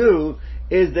they'll do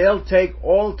is they'll take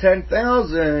all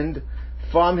 10,000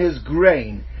 from his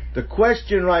grain. The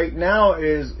question right now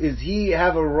is he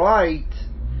have a right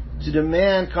to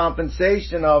demand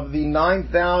compensation of the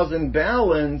 9,000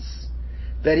 balance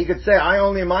that he could say,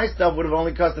 my stuff would have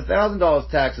only cost $1,000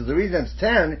 taxes. The reason it's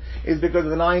 10 is because of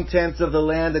the 9/10 of the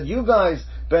land that you guys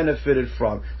benefited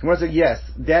from. So one says, yes,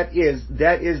 that is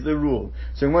the rule.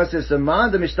 So one says,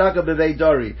 Saman the Mishtaka Bevei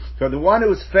Dari. So the one who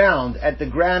was found at the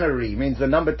granary, means the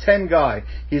number 10 guy,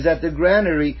 he's at the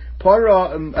granary,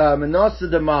 Para Menasa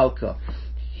de Malka.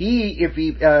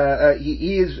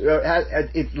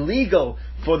 It's legal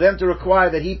for them to require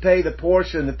that he pay the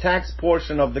tax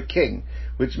portion of the king,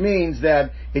 which means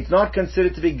that it's not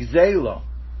considered to be gzela.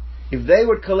 If they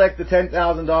would collect the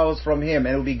 $10,000 from him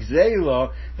and it would be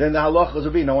gzela, then the halachas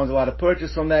would be no one's allowed to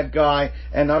purchase from that guy,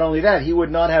 and not only that, he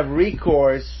would not have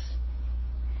recourse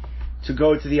to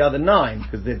go to the other 9,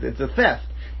 because it's a theft.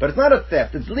 But it's not a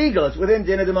theft, it's legal, it's within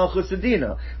Dinah de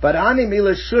Malchusadina. But Ani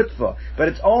Mila Shutfa, but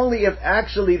it's only if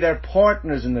actually they're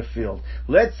partners in the field.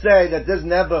 Let's say that this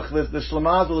Nebuch, the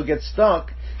Shlemazel who gets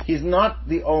stuck, he's not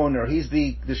the owner, he's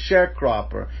the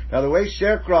sharecropper. Now the way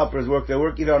sharecroppers work, they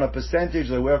work either on a percentage,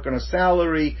 they work on a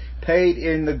salary, paid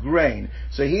in the grain.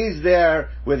 So he's there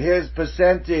with his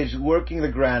percentage working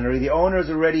the granary, the owner's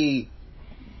already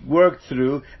worked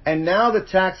through, and now the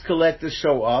tax collectors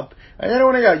show up, and they don't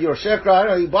want to go, you're a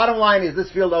sharecropper, the bottom line is this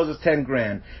field owes us 10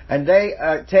 grand, and they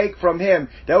take from him,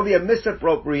 that would be a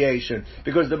misappropriation,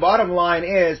 because the bottom line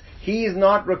is, he's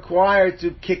not required to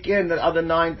kick in the other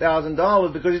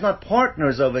 $9,000, because he's not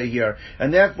partners over here,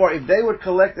 and therefore, if they would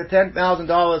collect the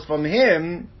 $10,000 from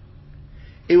him,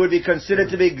 it would be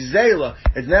considered to be gzela.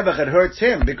 It's never, it hurts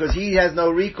him, because he has no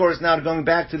recourse now to going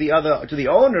back to the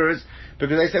owners,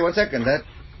 because they say, one second,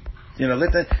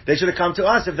 they should have come to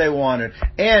us if they wanted.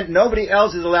 And nobody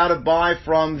else is allowed to buy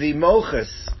from the mochus,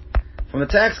 from the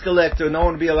tax collector. No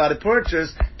one would be allowed to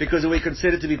purchase because we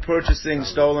consider to be purchasing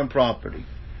stolen property.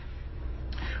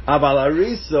 Aval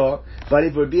ariso, but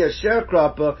if it would be a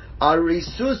sharecropper,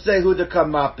 arisusehu de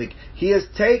kamapik. He is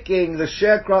taking the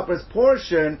sharecropper's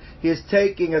portion, he is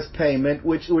taking as payment,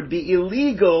 which would be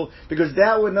illegal because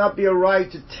that would not be a right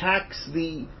to tax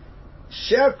the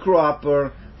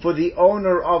sharecropper for the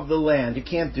owner of the land. You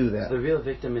can't do that. So the real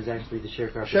victim is actually the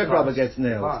sharecropper. Sharecropper gets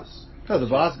nailed. The boss. No, the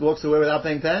boss walks away without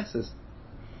paying taxes.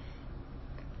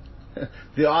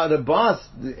 The boss,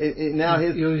 now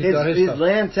his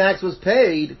land tax was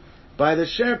paid by the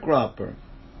sharecropper.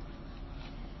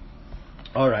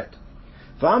 Alright.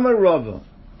 V'amar Rava.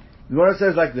 The Gemara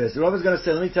says like this. The Rava is going to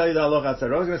say, let me tell you the halacha outside.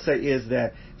 The Rava is going to say is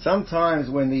that sometimes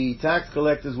when the tax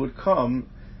collectors would come,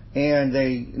 and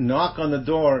they knock on the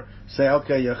door, say,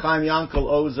 okay, Chaim Yankel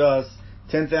owes us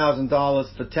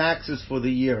 $10,000 for taxes for the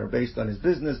year, based on his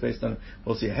business, based on,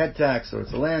 we'll see, a head tax, or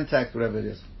it's a land tax, whatever it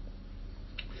is.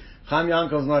 Chaim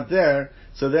Yankel's not there,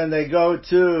 so then they go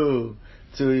to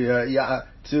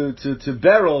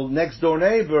Beryl, next door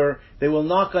neighbor, they will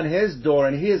knock on his door,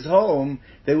 and his home,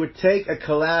 they would take a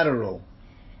collateral.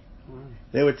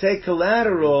 They would take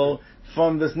collateral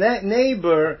from this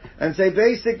neighbor and say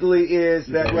basically is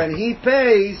that when he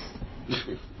pays,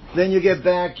 then you get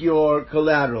back your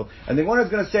collateral. And the one is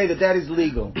going to say that is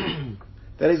legal.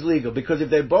 That is legal, because if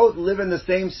they both live in the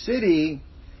same city,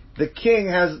 the king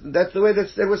that's the way that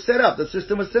it was set up. The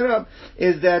system was set up,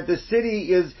 is that the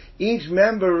city each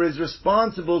member is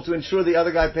responsible to ensure the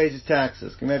other guy pays his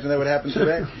taxes. Can you imagine that would happen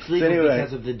today? It's legal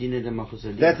because of the Dina de Malchus.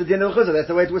 That's the Dina de Malchus. That's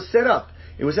the way it was set up.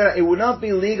 It was set up. It would not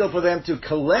be legal for them to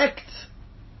collect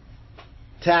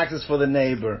taxes for the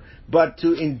neighbor, but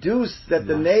to induce that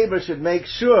the neighbor should make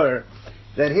sure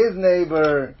that his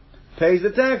neighbor pays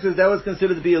the taxes. That was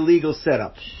considered to be a legal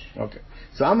setup. Okay.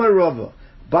 So Amar Rava,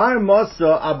 Bar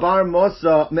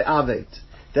Mosa me'avet,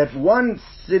 that one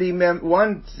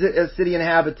city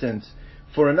inhabitant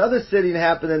for another city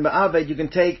inhabitant me'avet, you can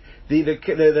take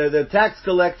the tax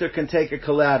collector can take a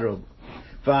collateral.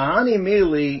 V'hani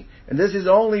mili, and this is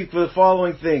only for the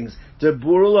following things. The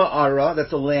burula ara,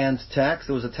 that's a land tax.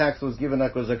 There was a tax that was given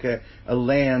that was like a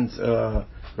land, a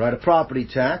property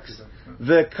tax.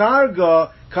 The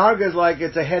karga is like,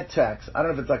 it's a head tax. I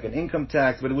don't know if it's like an income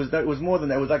tax, but it was more than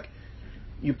that. It was like,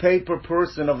 you paid per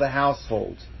person of the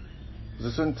household.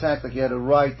 There's a certain tax, like you had a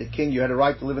right, you had a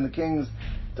right to live in the king's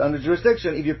under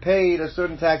jurisdiction if you paid a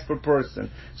certain tax per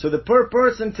person. So the per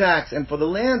person tax, and for the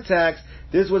land tax,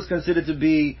 this was considered to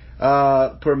be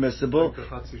permissible. Like the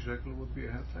Chatzi shekel would be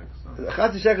a head tax?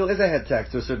 Chatzi shekel is a head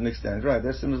tax to a certain extent, right?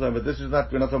 There's similar, but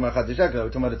we're not talking about Chatzi shekel, we're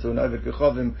talking about the Tzunavik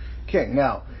king.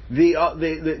 Now, the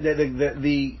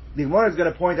Gemara is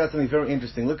going to point out something very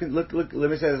interesting. Look, let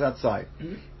me say this outside.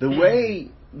 The way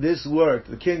this worked,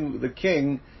 the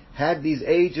king had these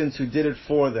agents who did it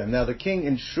for them. Now the king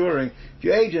ensuring, if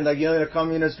you're agent, like you're in a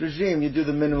communist regime, you do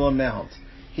the minimal amount.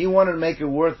 He wanted to make it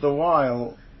worth the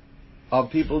while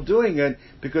of people doing it,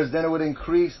 because then it would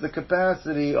increase the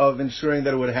capacity of ensuring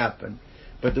that it would happen.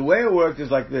 But the way it worked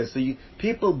is like this. So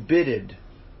people bidded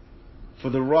for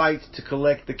the right to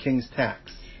collect the king's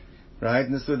tax. Right?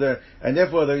 And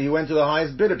therefore he went to the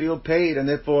highest bidder, people paid, and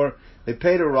therefore they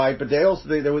paid a right, but they also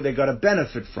they got a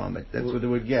benefit from it. That's what they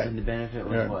would get. And the benefit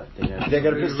was what? They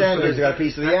got a percentage. They got a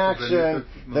piece of the action.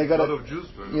 They got a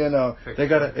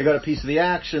piece of the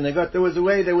action. There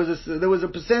was a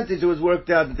percentage that was worked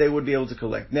out that they would be able to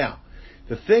collect. Now,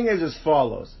 the thing is as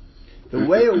follows: the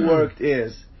way it worked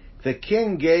is the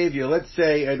king gave you. Let's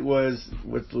say it was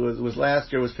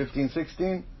last year was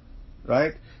 15-16,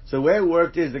 right? So the way it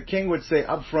worked is the king would say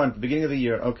up front, beginning of the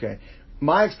year, okay,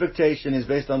 my expectation is,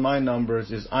 based on my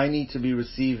numbers, is I need to be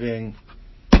receiving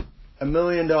 $1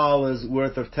 million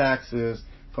worth of taxes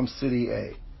from city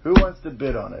A. Who wants to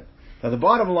bid on it? Now the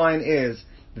bottom line is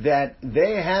that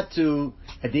they had to,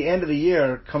 at the end of the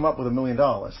year, come up with $1 million.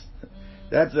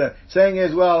 That's saying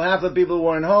is, well, half the people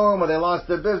weren't home or they lost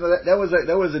their business.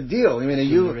 That was a deal. I mean,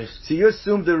 you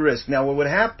assumed the risk. Now what would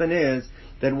happen is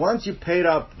that once you paid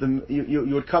up,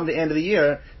 you would come the end of the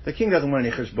year, the king doesn't want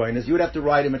any cheshbonos, you would have to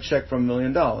write him a check for $1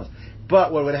 million.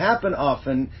 But what would happen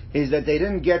often is that they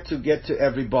didn't get to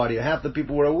everybody. Half the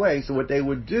people were away, so what they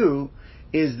would do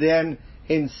is then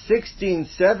in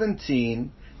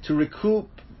 16-17, to recoup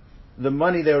the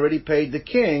money they already paid the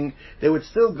king, they would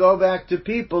still go back to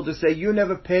people to say, you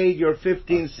never paid your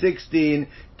 15-16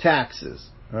 taxes.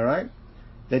 Alright?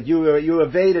 That you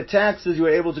evaded taxes, you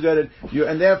were able to go to,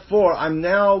 and therefore I'm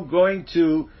now going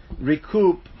to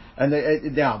recoup.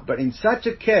 But in such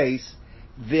a case,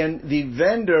 then the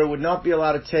vendor would not be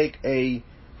allowed to take a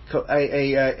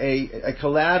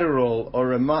collateral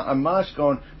or a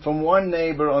mashkon from one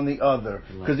neighbor on the other,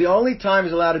 because the only time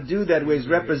he's allowed to do that is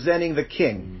representing the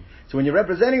king. So when you're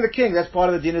representing the king, that's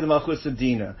part of the Dina de Malchus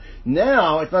Dina.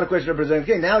 Now, it's not a question of representing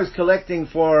the king. Now he's collecting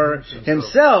for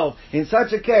himself. In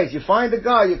such a case, you find the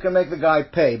guy, you can make the guy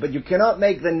pay. But you cannot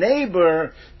make the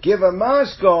neighbor give a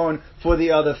mashkon for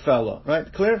the other fellow.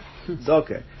 Right? Clear? It's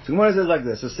okay. So Gemara says like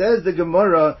this. So says the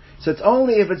Gemara, so it's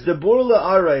only if it's the burla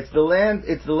ara, it's the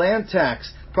land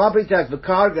tax, property tax, the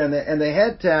karga, and the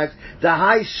head tax, the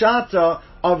high shata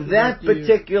of that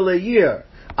particular year.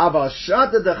 But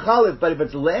if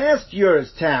it's last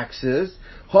year's taxes,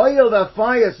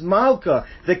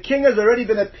 the king has already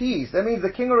been appeased. That means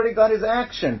the king already got his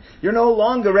action. You're no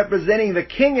longer representing the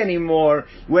king anymore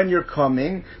when you're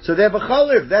coming. So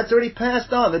that's already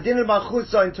passed on. The din of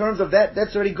Malchusa, in terms of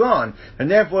that's already gone. And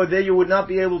therefore there you would not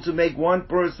be able to make one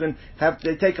person have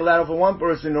to take a ladder for one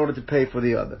person in order to pay for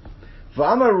the other.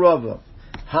 V'amar Rava,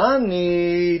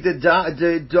 Hani the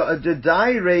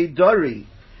daire dori.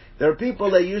 There are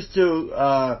people that used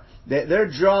to, their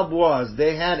job was,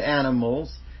 they had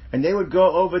animals, and they would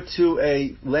go over to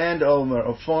a landowner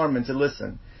or farm and say,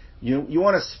 listen, you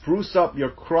want to spruce up your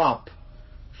crop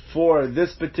for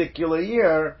this particular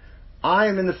year,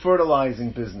 I'm in the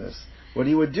fertilizing business. what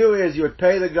he would do is you would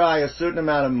pay the guy a certain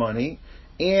amount of money,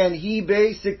 and he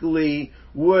basically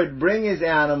would bring his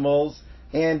animals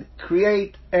and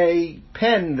create a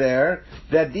pen there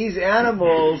that these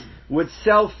animals would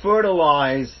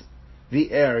self-fertilize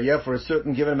the area for a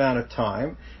certain given amount of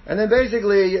time, and then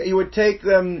basically you would take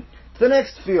them to the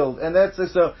next field, and that's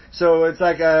so it's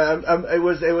like it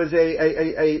was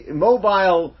a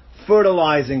mobile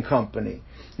fertilizing company.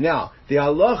 Now the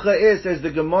halacha is, says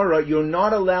the Gemara, you're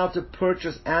not allowed to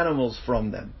purchase animals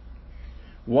from them.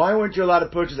 Why weren't you allowed to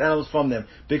purchase animals from them?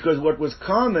 Because what was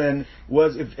common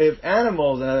was if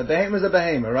animals, and a behemoth is a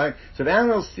behemoth, right? So if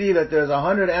animals see that there's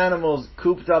 100 animals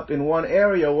cooped up in one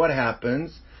area, what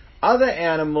happens? Other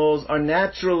animals are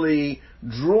naturally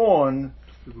drawn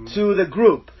to the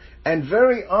group. And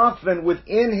very often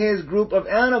within his group of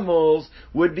animals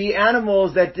would be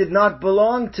animals that did not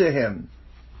belong to him.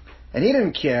 And he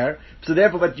didn't care, so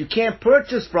therefore, but you can't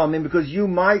purchase from him because you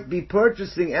might be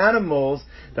purchasing animals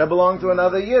that belong to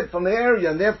another yid from the area,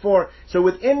 and therefore, so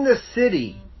within the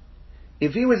city,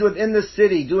 if he was within the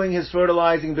city doing his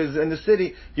fertilizing business in the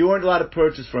city, you weren't allowed to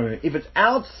purchase from him. If it's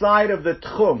outside of the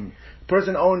tchum,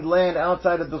 person owned land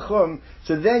outside of the tchum,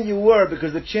 so then you were,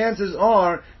 because the chances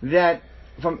are that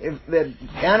that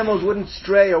animals wouldn't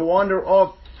stray or wander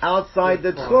off outside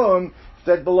the tchum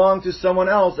that belong to someone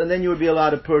else, and then you would be allowed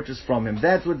to purchase from him.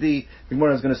 That's what the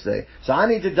Gemara is going to say. So I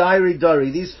need to dari,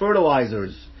 these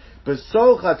fertilizers,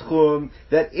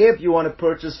 that if you want to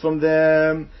purchase from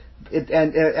them,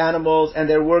 animals, and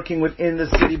they're working within the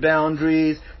city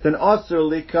boundaries, then asur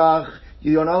likach,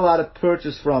 you're not allowed to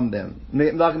purchase from them.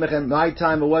 My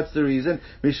time, but what's the reason?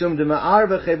 Because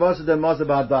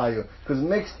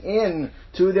mixed in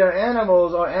to their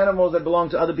animals are animals that belong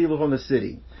to other people from the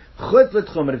city. But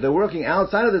if they're working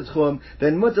outside of the tchum,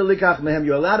 then mutar likach mehem,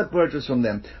 you're allowed to purchase from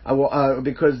them.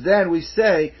 Because then we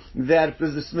say that for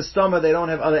the mistama, they don't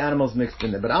have other animals mixed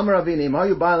in there. But Amar Avinim, how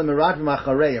you buy them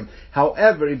achareim.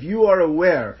 However, if you are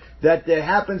aware that there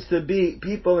happens to be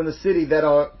people in the city that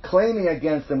are claiming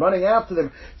against them, running after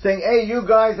them, saying, hey, you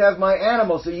guys have my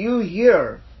animals, so you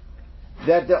hear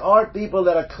that there are people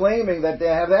that are claiming that they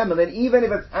have them, and then even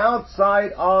if it's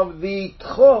outside of the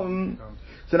tchum,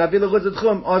 so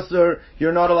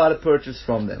you're not allowed to purchase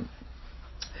from them.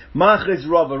 Machiz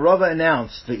Rava. Rava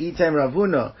announced, the Item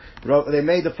Ravuna, they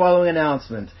made the following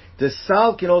announcement. The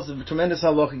Salkin, also tremendous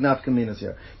halachic nafkaminas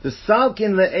here. The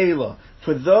Salkin le'ela,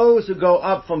 for those who go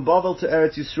up from Bava to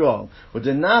Eretz Yisrael, or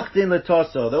the Nachtin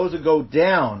le'toso, those who go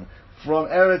down from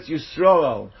Eretz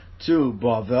Yisrael to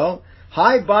Bavel,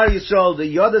 Hi Bar Yisrael, the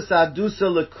Yodas Adusa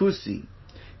Lekusi,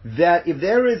 that if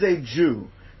there is a Jew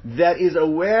that is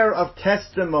aware of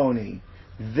testimony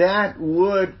that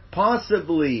would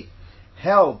possibly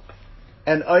help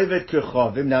an Oived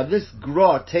Kechavim. Now this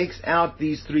Gra takes out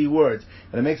these three words,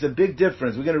 and it makes a big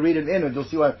difference. We're going to read it in, and you'll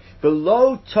see why.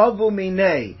 Below Tavu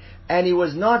Minei, and he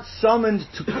was not summoned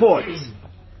to court.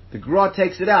 The Gra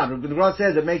takes it out. The Gra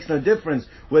says it makes no difference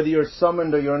whether you're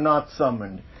summoned or you're not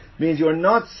summoned. It means you're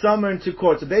not summoned to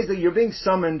court. So basically you're being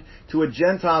summoned to a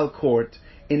Gentile court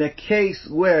in a case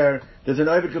where there's an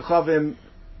Oived Kechavim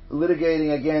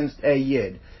litigating against a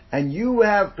Yid. And you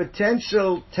have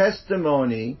potential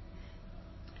testimony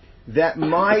that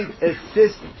might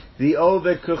assist the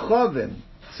Oved Kechavim.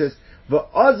 It says,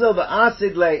 V'ozel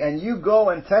v'asid lei, and you go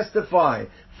and testify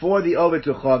for the Oved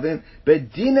Kechavim,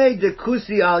 B'dinei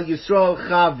dekusi al Yisrael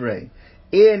chavre,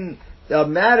 in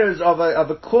matters of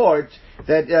a court,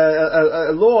 that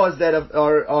laws that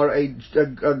are a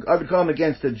Oved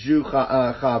against a Jew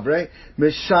chavre,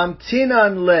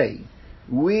 Mishamtinan lei,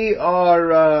 we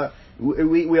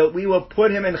will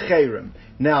put him in Cherem.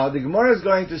 Now, the Gemara is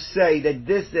going to say that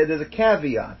there's a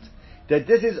caveat, that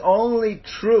this is only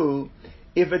true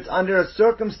if it's under a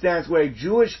circumstance where a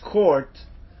Jewish court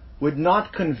would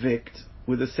not convict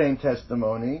with the same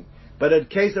testimony, but in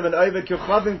case of an Oved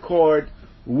Kechavim court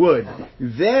would.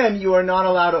 Then you are not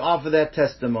allowed to offer that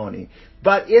testimony.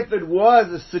 But if it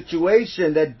was a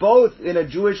situation that both in a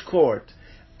Jewish court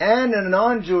and in a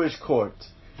non-Jewish court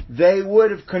they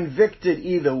would have convicted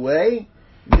either way,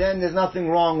 then there's nothing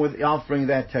wrong with offering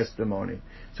that testimony.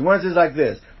 So one says like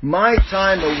this, my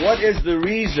time, but what is the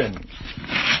reason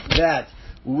that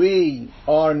we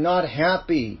are not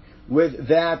happy with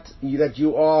that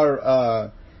you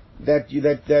are that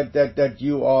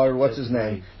you are what's his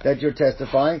name? That you're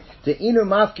testifying? Because in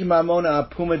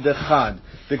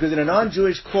a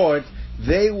non-Jewish court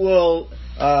they will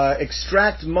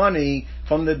extract money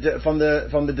from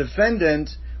the defendant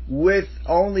with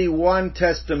only one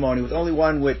testimony, with only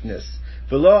one witness.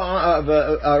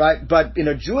 Alright, but in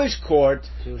a Jewish court,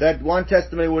 that one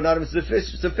testimony would not have been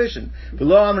sufficient.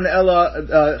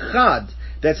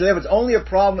 That's if it's only a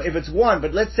problem if it's one,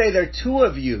 but let's say there are two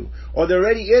of you, or there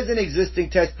already is an existing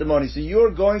testimony, so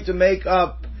you're going to make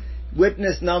up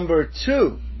witness number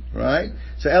 2, right?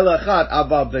 So elachad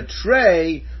abba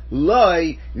betray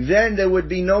loy, then there would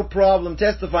be no problem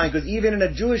testifying, because even in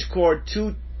a Jewish court,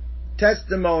 2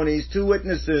 testimonies, 2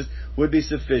 witnesses would be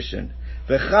sufficient.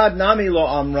 V'chad nami lo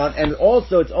amran, and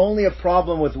also it's only a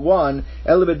problem with one.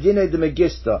 Elabedine de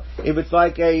megista. If it's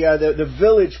like the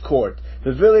village court.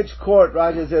 The village court,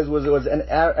 Raja says, was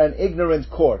an ignorant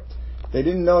court. They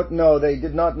did not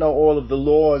know all of the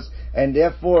laws, and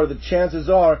therefore the chances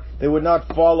are they would not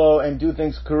follow and do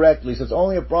things correctly. So it's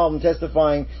only a problem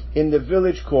testifying in the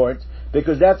village court,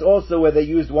 because that's also where they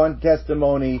used one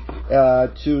testimony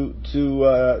to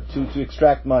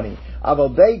extract money.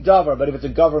 Aval Bey Davar, but if it's a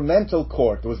governmental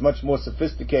court, it was much more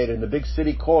sophisticated, in the big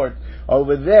city court,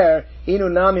 over there,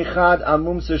 Inu Nami Chad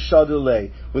Amumsa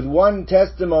Shadulei. With one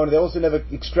testimony, they also never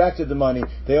extracted the money,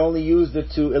 they only used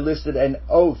it to elicit an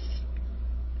oath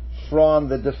from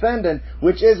the defendant,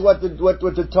 which is what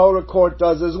the Torah court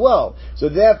does as well. So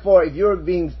therefore, if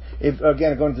again,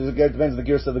 according to it depends on the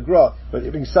gears of the Gra, but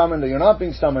you're being summoned or you're not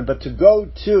being summoned, but to go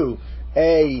to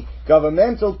a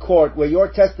governmental court where your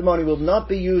testimony will not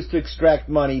be used to extract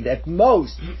money, at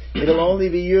most, it'll only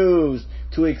be used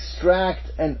to extract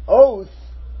an oath,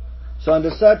 so under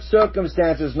such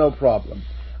circumstances, no problem.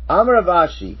 Amar Rav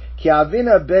Ashi, Ki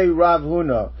Avina Bei Rav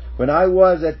Huna, when I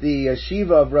was at the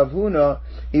Shiva of Rav Huna,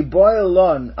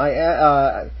 Iboilon,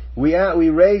 we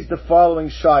raised the following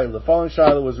shaila. The following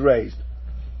shaila was raised.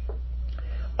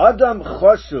 Adam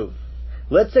Choshuv.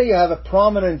 Let's say you have a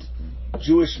prominent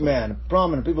Jewish man,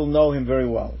 people know him very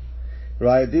well,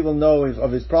 right? People know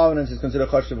of his prominence. He's considered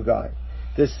a Choshuv guy.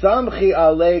 The Samchi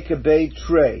Alei Kebei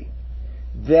Trey,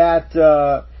 that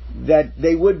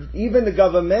they would, even the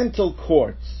governmental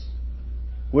courts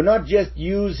would not just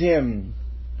use him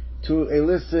to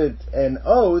elicit an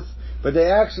oath, but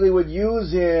they actually would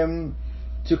use him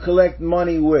to collect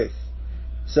money with.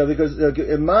 So because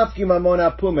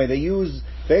they use,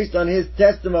 based on his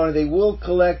testimony, they will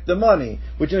collect the money,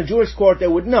 which in a Jewish court they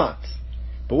would not.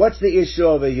 But what's the issue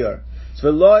over here?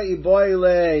 Therefore,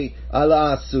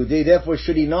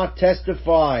 should he not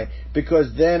testify?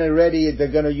 Because then already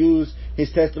they're going to use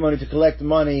his testimony to collect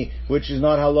money, which is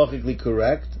not halachically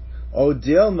correct. O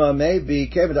Dilma, maybe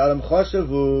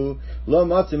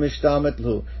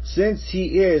since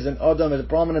he is an Adam, is a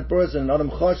prominent person, an Adam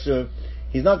Choshev,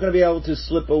 he's not going to be able to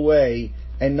slip away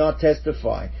and not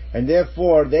testify. And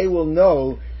therefore, they will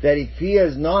know that if he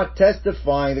is not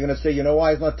testifying, they're going to say, you know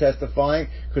why he's not testifying?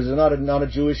 Because it's not a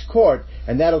Jewish court.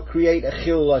 And that'll create a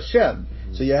Chil Hashem.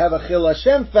 So you have a Chil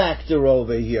Hashem factor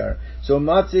over here. So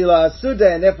Matzila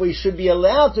Asuda, and therefore he should be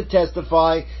allowed to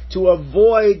testify to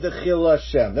avoid the Chil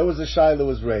Hashem. That was the shaila that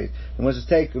was raised. And was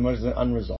taken, was unresolved.